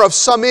manner of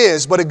some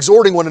is, but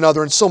exhorting one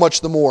another, and so much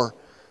the more,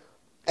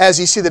 as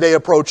ye see the day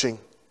approaching.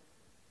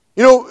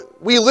 You know,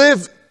 we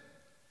live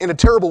in a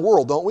terrible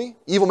world, don't we?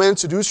 Evil men and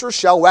seducers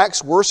shall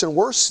wax worse and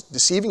worse,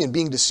 deceiving and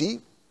being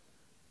deceived.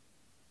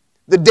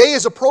 The day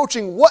is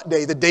approaching. What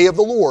day? The day of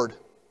the Lord.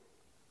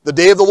 The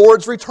day of the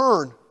Lord's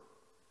return.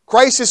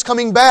 Christ is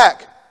coming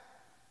back.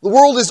 The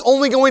world is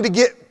only going to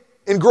get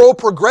and grow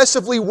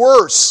progressively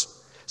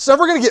worse. It's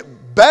never going to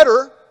get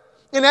better.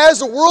 And as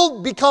the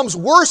world becomes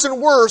worse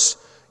and worse,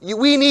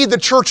 we need the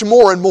church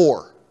more and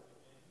more.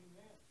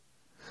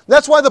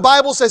 That's why the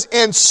Bible says,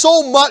 and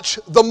so much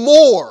the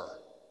more,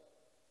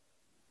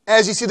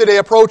 as you see the day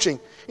approaching.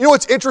 You know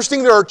what's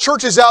interesting? There are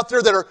churches out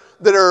there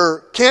that are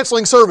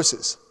canceling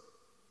services.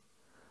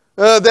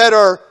 That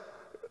are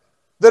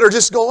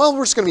just going, well,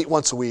 we're just going to meet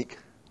once a week.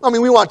 I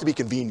mean, we want it to be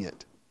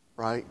convenient,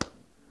 right?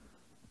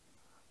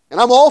 And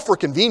I'm all for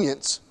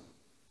convenience.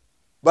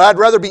 But I'd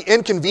rather be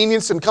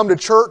inconvenienced than come to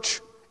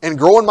church and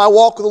grow in my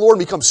walk with the Lord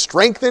and become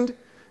strengthened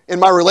in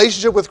my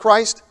relationship with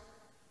Christ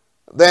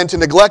than to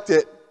neglect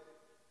it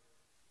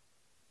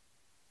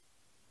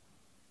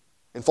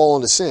and fall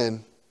into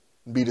sin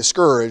and be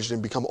discouraged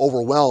and become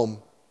overwhelmed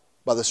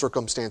by the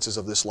circumstances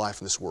of this life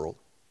and this world.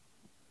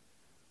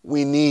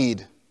 We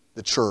need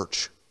the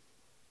church.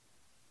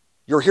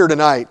 You're here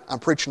tonight, I'm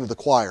preaching to the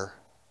choir.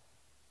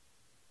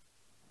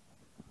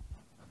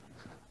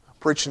 I'm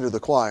preaching to the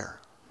choir.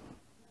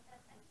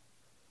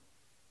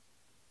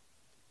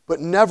 But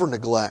never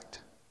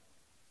neglect.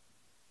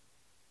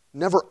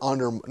 Never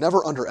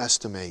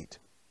underestimate.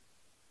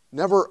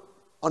 Never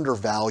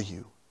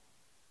undervalue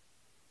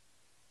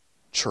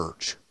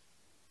church.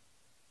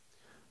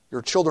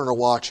 Your children are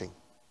watching.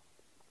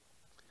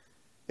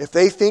 If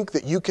they think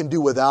that you can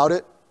do without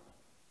it,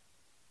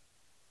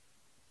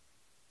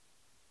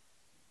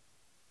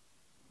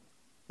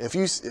 if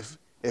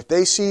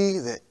they see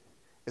that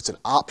it's an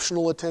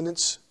optional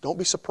attendance, don't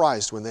be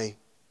surprised when they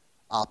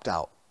opt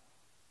out.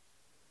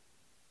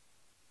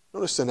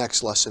 Notice the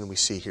next lesson we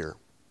see here.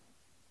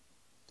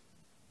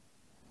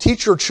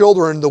 Teach your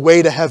children the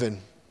way to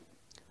heaven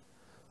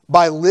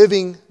by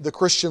living the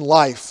Christian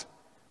life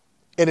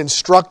and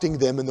instructing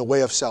them in the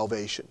way of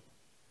salvation.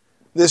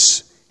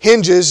 This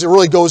hinges, it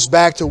really goes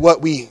back to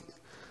what we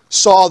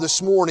saw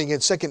this morning in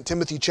 2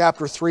 Timothy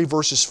chapter 3,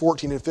 verses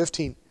 14 and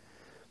 15.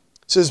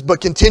 It says,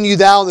 but continue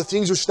thou in the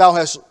things which thou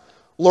hast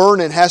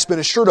learned and hast been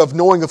assured of,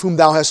 knowing of whom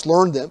thou hast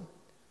learned them.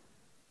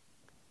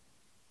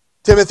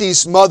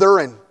 Timothy's mother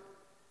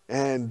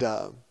and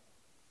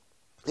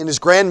his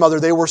grandmother,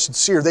 they were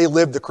sincere. They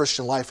lived the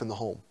Christian life in the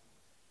home.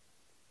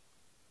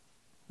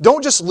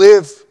 Don't just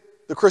live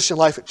the Christian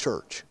life at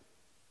church.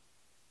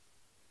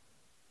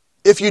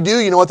 If you do,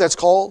 you know what that's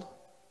called?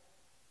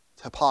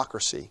 It's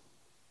hypocrisy.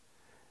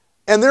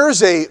 And there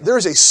is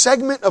a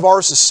segment of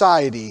our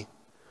society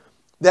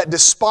that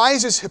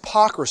despises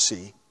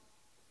hypocrisy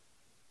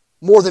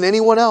more than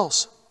anyone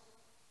else.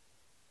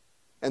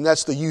 And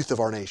that's the youth of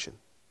our nation.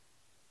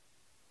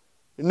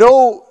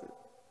 No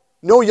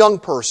young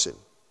person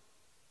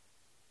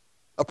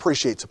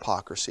appreciates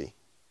hypocrisy.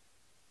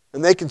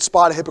 And they can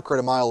spot a hypocrite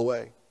a mile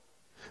away.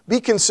 Be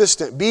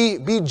consistent.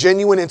 Be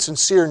genuine and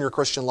sincere in your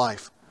Christian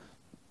life.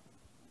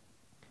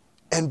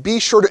 And be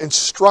sure to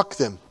instruct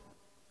them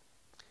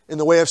in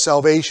the way of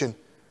salvation,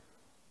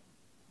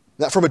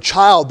 that from a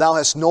child thou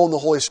hast known the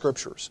Holy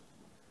Scriptures,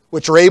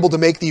 which are able to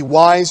make thee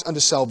wise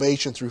unto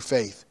salvation through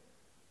faith,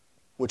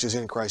 which is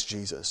in Christ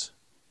Jesus.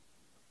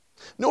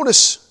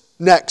 Notice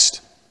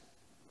next,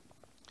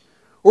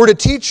 we're to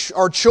teach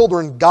our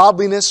children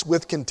godliness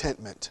with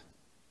contentment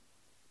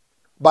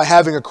by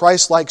having a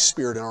Christ-like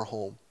spirit in our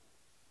home.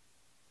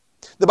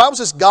 The Bible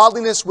says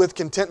godliness with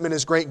contentment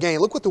is great gain.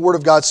 Look what the Word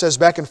of God says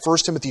back in 1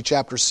 Timothy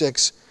chapter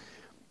 6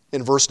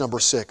 in verse number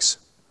 6.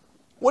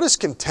 What is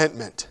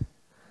contentment?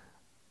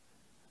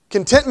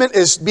 Contentment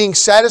is being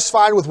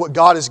satisfied with what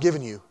God has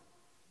given you.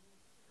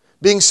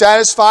 Being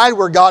satisfied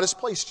where God has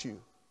placed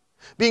you.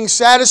 Being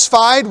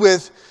satisfied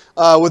with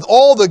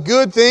all the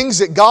good things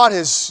that God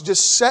has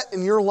just set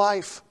in your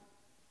life.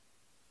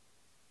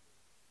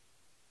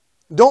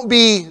 Don't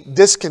be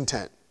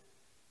discontent.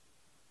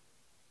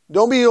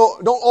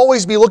 Don't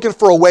always be looking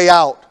for a way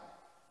out.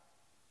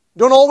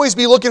 Don't always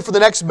be looking for the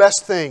next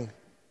best thing.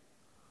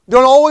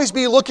 Don't always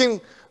be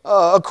looking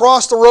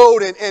across the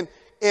road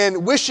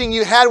and wishing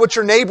you had what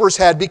your neighbors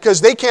had because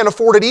they can't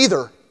afford it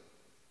either.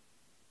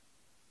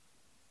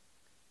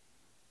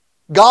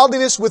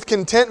 Godliness with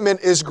contentment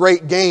is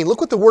great gain.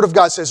 Look what the Word of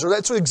God says. Or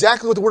that's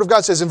exactly what the Word of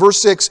God says in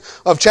verse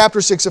 6 of chapter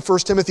 6 of 1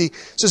 Timothy.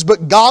 It says,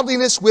 but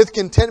godliness with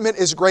contentment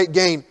is great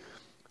gain.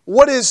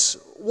 What is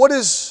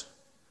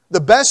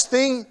the best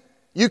thing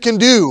you can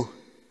do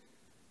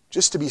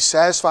just to be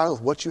satisfied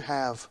with what you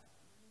have.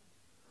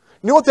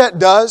 You know what that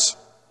does?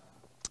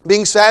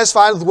 Being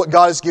satisfied with what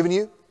God has given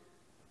you,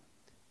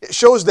 it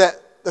shows that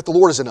the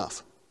Lord is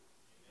enough.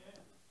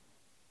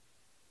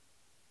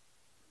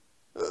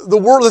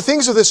 The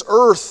things of this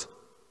earth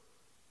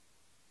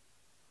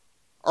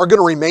are going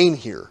to remain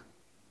here.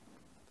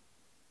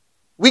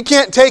 We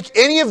can't take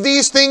any of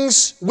these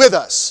things with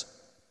us.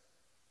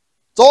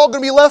 It's all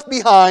going to be left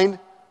behind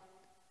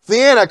for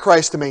the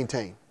Antichrist to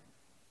maintain.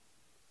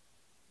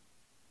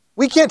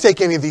 We can't take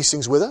any of these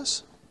things with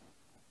us.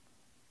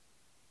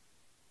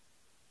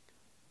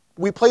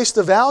 We place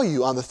the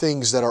value on the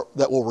things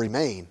that will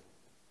remain.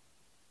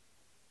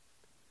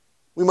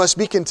 We must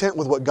be content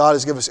with what God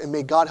has given us, and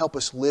may God help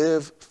us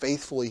live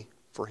faithfully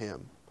for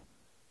Him.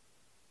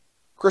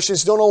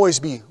 Christians, don't always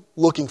be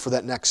looking for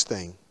that next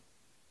thing,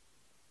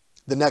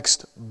 the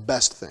next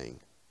best thing,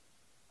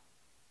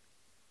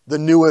 the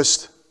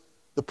newest,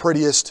 the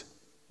prettiest,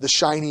 the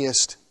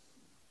shiniest.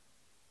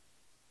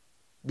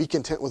 Be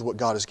content with what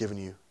God has given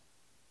you,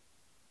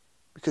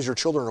 because your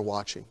children are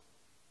watching.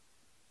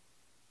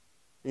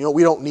 You know,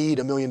 we don't need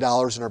 $1 million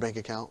in our bank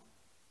account.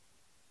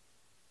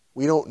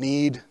 We don't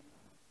need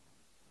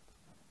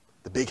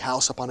the big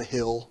house up on a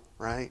hill,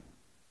 right?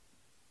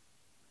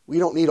 We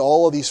don't need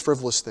all of these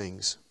frivolous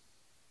things.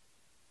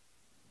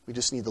 We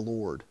just need the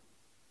Lord.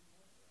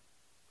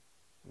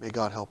 May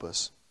God help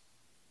us.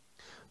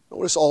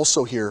 Notice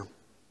also here,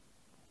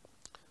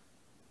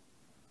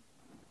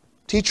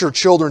 teach your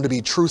children to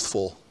be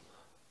truthful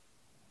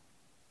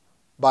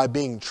by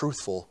being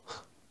truthful.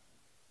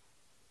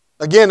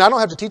 Again, I don't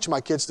have to teach my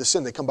kids to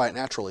sin. They come by it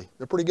naturally.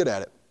 They're pretty good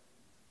at it.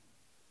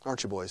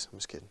 Aren't you, boys? I'm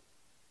just kidding.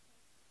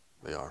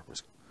 They are.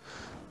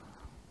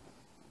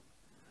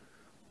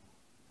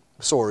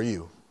 So are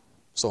you.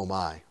 So am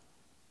I.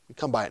 We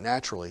come by it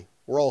naturally.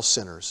 We're all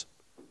sinners.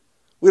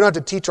 We don't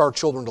have to teach our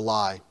children to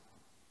lie.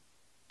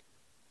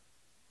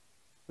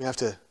 We have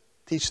to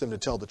teach them to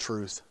tell the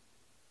truth.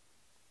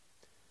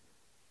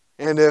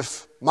 And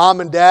if mom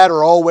and dad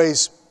are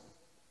always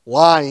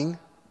lying,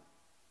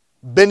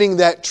 bending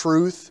that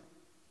truth,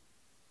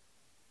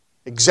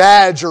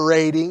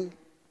 exaggerating,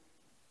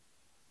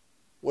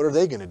 what are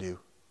they going to do?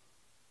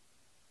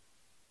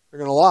 They're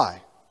going to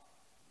lie.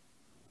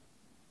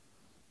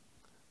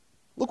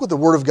 Look what the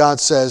Word of God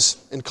says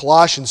in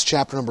Colossians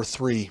chapter number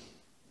 3.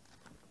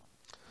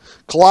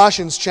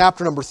 Colossians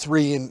chapter number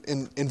 3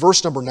 in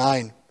verse number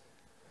 9.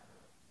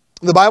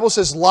 The Bible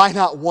says, "Lie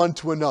not one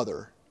to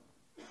another,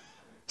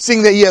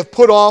 seeing that ye have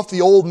put off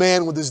the old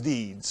man with his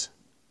deeds."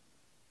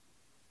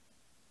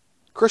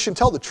 Christian,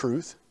 tell the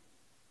truth.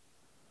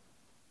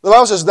 The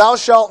Bible says, "Thou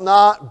shalt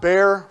not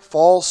bear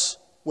false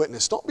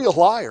witness." Don't be a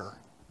liar.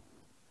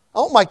 I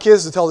want my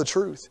kids to tell the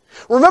truth.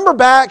 Remember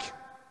back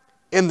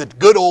in the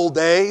good old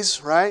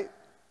days, right?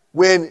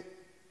 When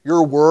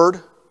your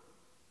word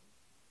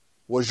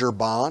was your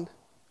bond.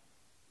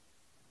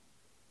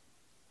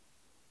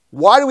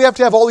 Why do we have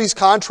to have all these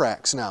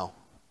contracts now?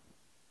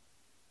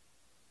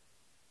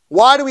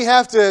 Why do we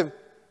have to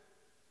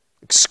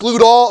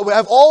exclude we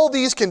have all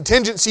these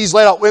contingencies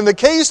laid out? In the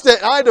case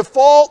that I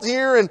default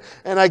here and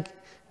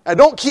I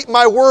don't keep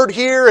my word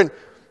here, and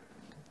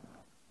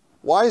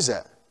why is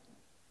that?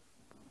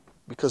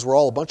 Because we're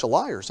all a bunch of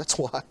liars, that's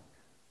why.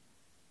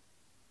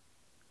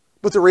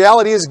 But the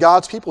reality is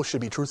God's people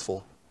should be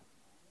truthful.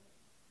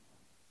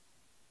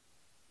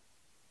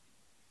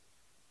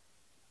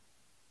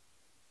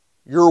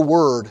 Your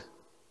word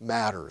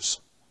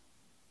matters.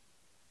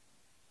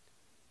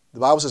 The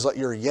Bible says, "Let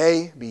your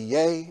yea be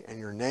yea and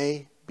your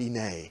nay be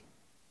nay."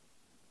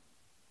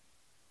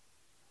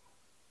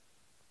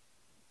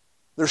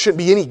 There shouldn't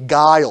be any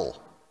guile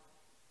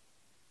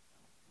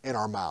in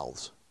our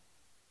mouths.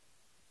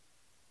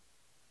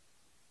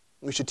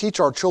 We should teach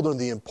our children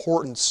the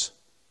importance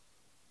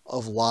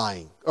of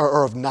lying,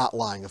 or of not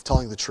lying, of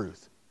telling the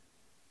truth.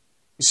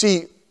 You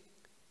see,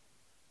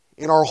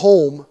 in our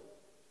home,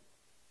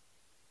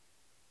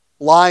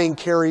 lying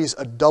carries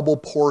a double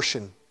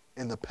portion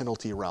in the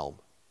penalty realm.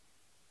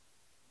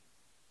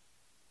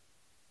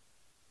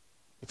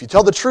 If you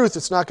tell the truth,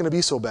 it's not going to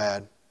be so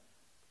bad.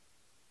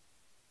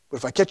 But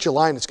if I catch you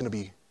lying, it's going to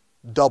be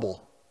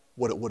double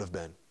what it would have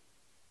been.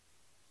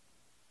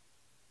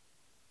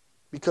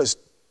 Because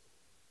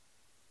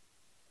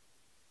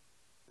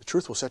the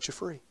truth will set you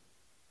free.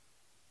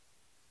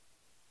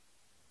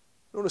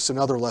 Notice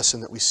another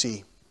lesson that we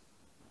see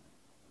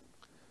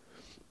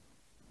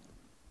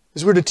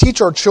is we're to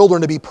teach our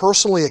children to be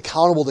personally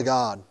accountable to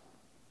God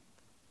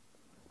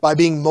by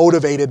being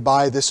motivated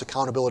by this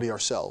accountability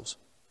ourselves.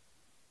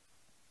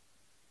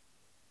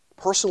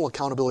 Personal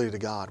accountability to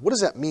God. What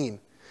does that mean?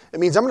 It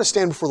means I'm going to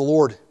stand before the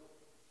Lord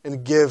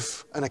and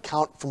give an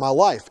account for my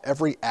life.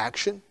 Every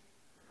action,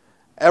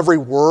 every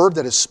word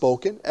that is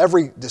spoken,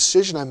 every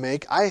decision I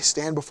make, I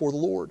stand before the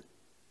Lord.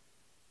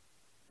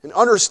 And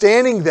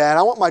understanding that,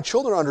 I want my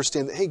children to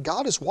understand that, hey,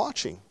 God is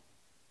watching.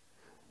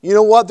 You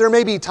know what? There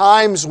may be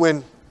times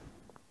when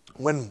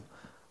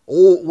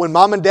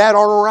mom and dad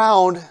aren't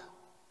around,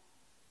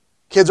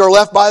 kids are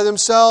left by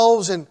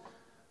themselves, and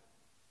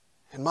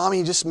And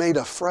Mommy just made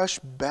a fresh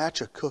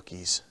batch of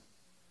cookies.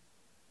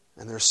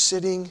 And they're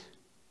sitting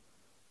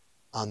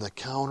on the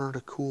counter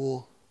to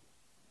cool.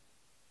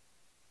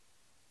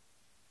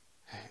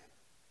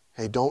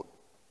 Hey, don't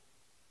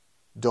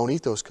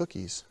eat those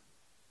cookies.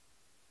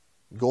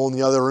 You go in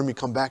the other room, you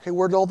come back, hey,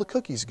 where did all the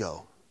cookies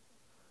go?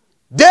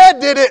 Dad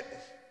did it!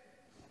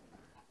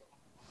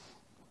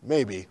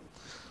 Maybe.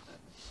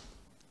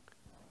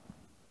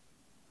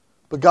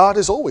 But God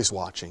is always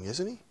watching,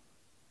 isn't He?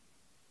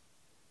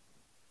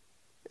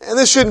 And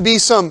this shouldn't be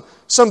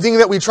something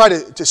that we try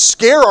to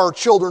scare our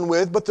children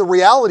with, but the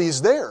reality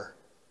is there.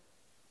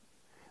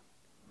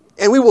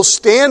 And we will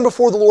stand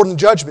before the Lord in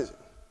judgment.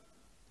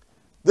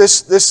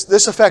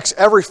 This affects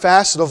every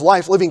facet of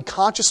life, living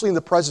consciously in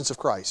the presence of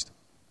Christ.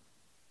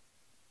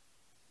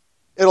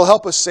 It'll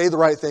help us say the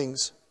right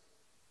things.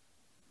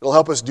 It'll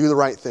help us do the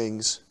right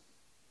things.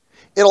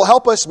 It'll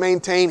help us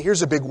maintain,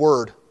 here's a big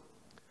word,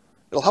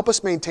 it'll help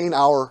us maintain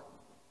our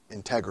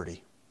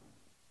integrity.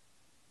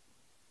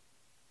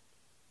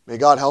 May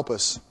God help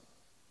us.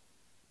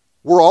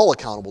 We're all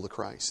accountable to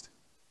Christ.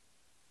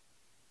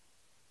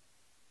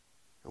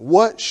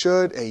 What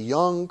should a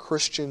young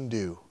Christian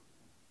do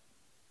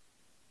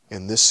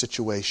in this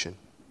situation?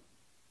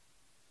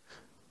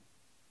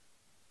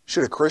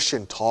 Should a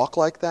Christian talk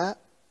like that?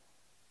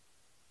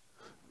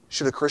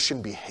 Should a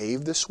Christian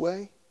behave this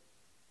way?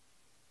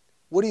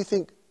 What do you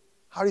think?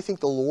 How do you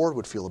think the Lord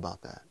would feel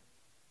about that?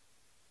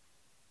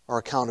 Our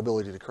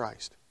accountability to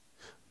Christ.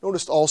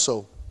 Notice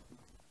also,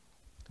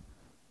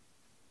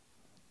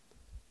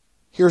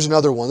 here's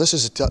another one. This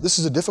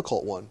is a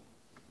difficult one.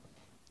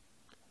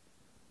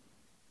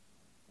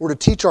 We're to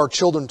teach our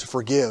children to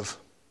forgive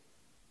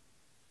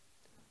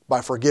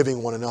by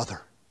forgiving one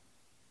another.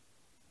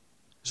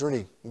 Is there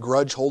any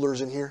grudge holders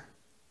in here?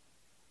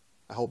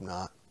 I hope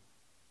not.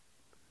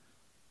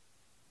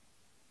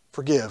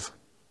 Forgive.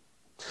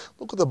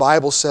 Look what the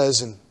Bible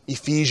says in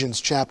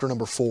Ephesians chapter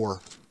number 4.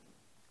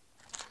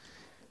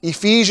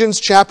 Ephesians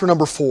chapter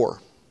number 4.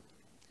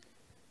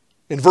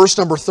 In verse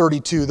number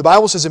 32, the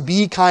Bible says, "And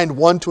be kind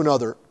one to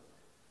another,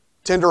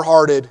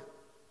 tender-hearted,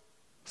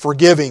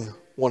 forgiving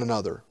one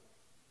another.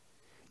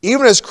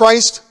 Even as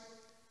God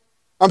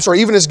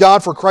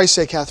for Christ's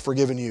sake hath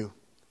forgiven you."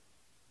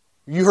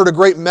 You heard a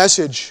great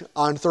message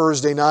on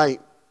Thursday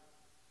night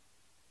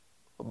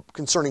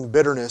concerning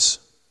bitterness.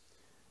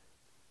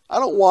 I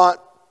don't want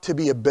to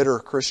be a bitter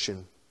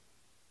Christian.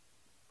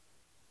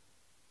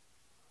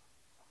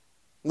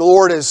 The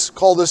Lord has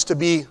called us to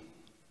be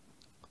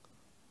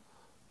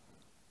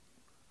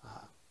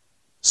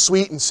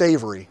sweet and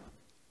savory,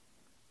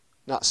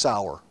 not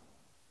sour.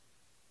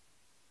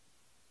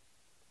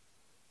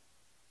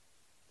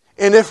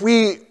 And if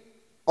we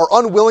are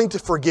unwilling to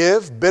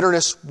forgive,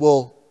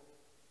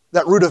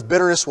 that root of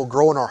bitterness will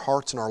grow in our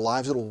hearts and our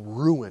lives. It will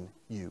ruin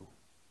you.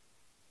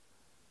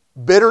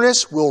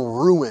 Bitterness will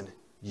ruin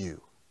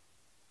you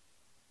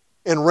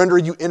and render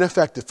you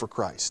ineffective for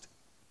Christ.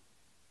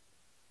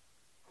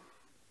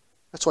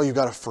 That's why you've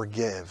got to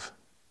forgive.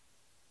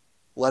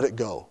 Let it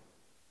go.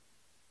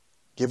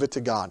 Give it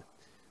to God.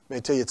 May I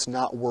tell you, it's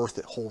not worth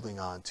it holding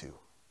on to.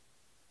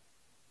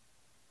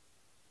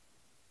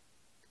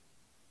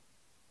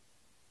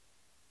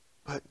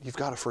 But you've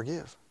got to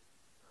forgive.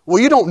 Well,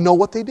 you don't know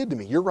what they did to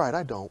me. You're right,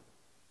 I don't.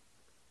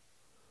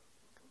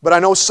 But I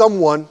know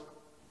someone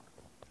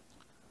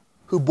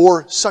who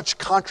bore such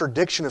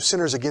contradiction of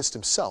sinners against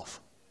himself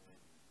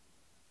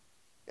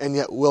and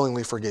yet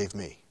willingly forgave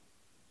me.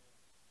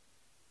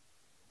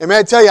 And may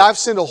I tell you, I've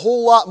sinned a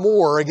whole lot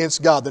more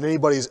against God than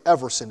anybody has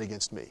ever sinned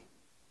against me.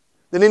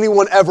 Than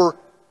anyone ever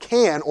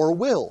can or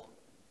will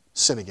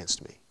sin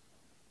against me.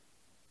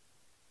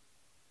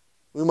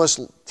 We must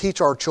teach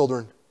our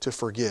children to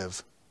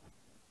forgive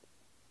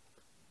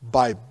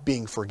by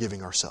being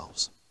forgiving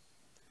ourselves.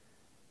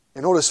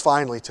 And notice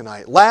finally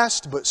tonight,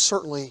 last but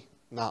certainly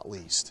not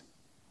least,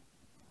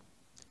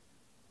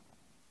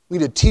 we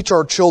need to teach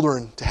our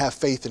children to have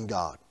faith in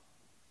God.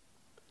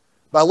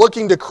 By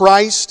looking to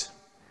Christ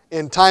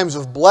in times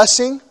of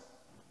blessing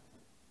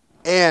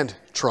and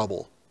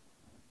trouble.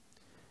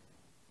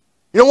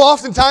 You know,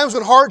 oftentimes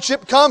when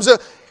hardship comes,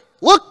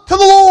 look to the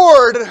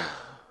Lord.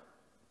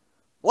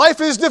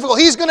 Life is difficult.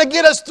 He's going to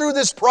get us through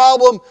this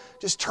problem.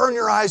 Just turn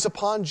your eyes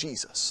upon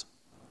Jesus.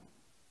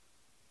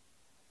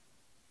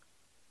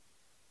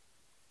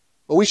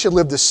 But we should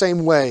live the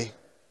same way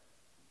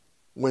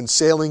when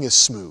sailing is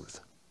smooth.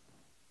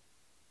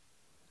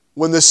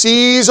 When the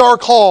seas are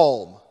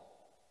calm,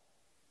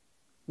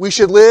 we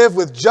should live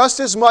with just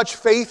as much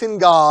faith in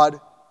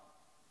God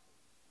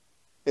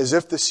as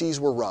if the seas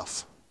were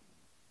rough.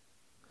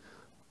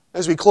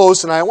 As we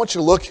close tonight, I want you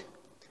to look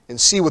and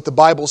see what the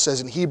Bible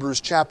says in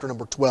Hebrews chapter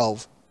number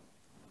 12.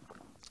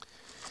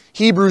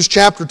 Hebrews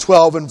chapter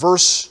 12 and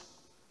verse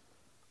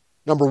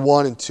number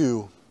 1 and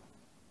 2.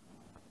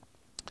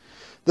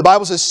 The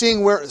Bible says,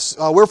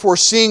 wherefore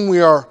seeing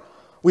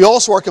we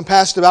also are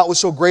compassed about with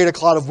so great a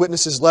cloud of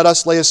witnesses, let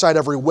us lay aside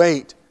every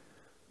weight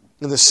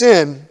and the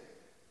sin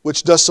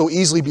which does so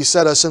easily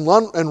beset us, and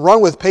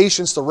run with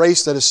patience the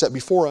race that is set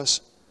before us.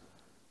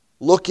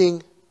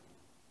 looking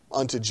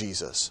unto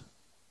Jesus,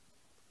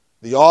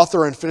 the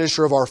author and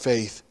finisher of our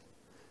faith,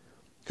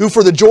 who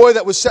for the joy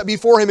that was set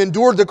before him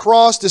endured the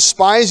cross,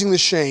 despising the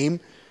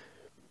shame,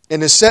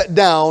 and is set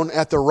down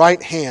at the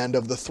right hand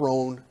of the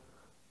throne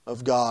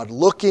of God,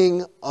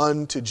 looking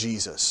unto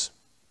Jesus.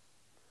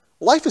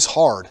 Life is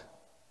hard.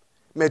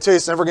 I tell you,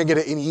 it's never going to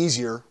get any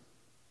easier.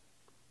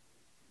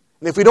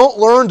 And if we don't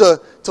learn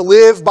to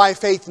live by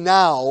faith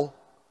now,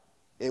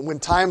 and when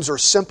times are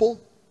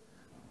simple,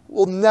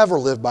 we'll never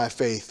live by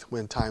faith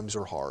when times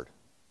are hard.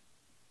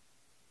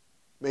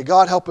 May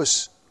God help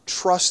us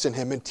trust in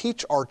Him and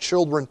teach our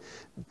children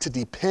to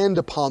depend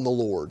upon the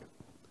Lord.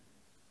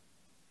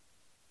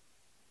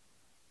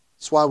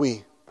 That's why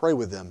we pray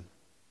with them.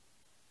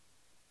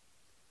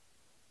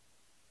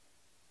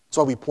 That's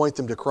why we point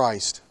them to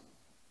Christ.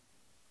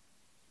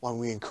 Why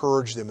we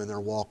encourage them in their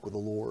walk with the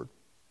Lord.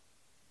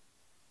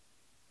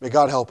 May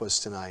God help us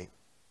tonight.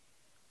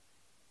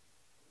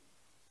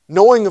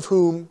 Knowing of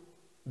whom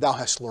thou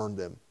hast learned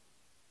them.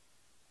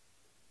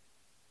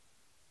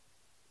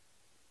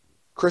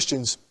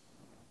 Christians,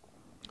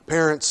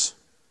 parents,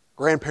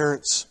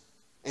 grandparents,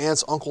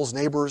 aunts, uncles,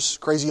 neighbors,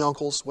 crazy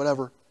uncles,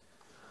 whatever,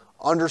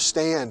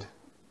 understand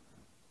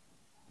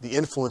the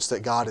influence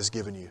that God has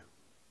given you.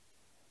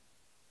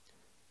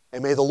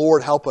 And may the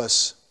Lord help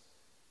us,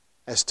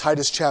 as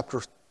Titus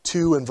chapter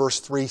 2 and verse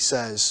 3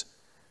 says,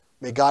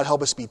 may God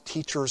help us be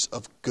teachers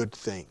of good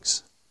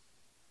things.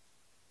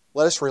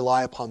 Let us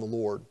rely upon the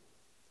Lord.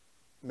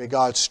 May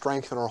God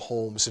strengthen our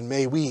homes, and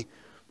may we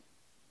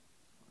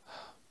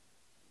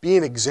be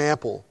an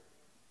example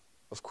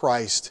of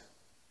Christ,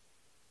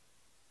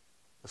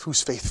 of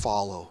whose faith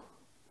follow.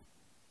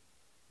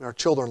 May our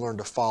children learn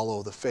to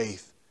follow the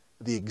faith,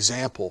 the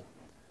example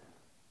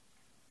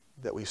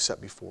that we've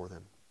set before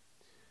them.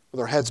 With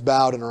our heads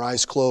bowed and our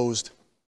eyes closed,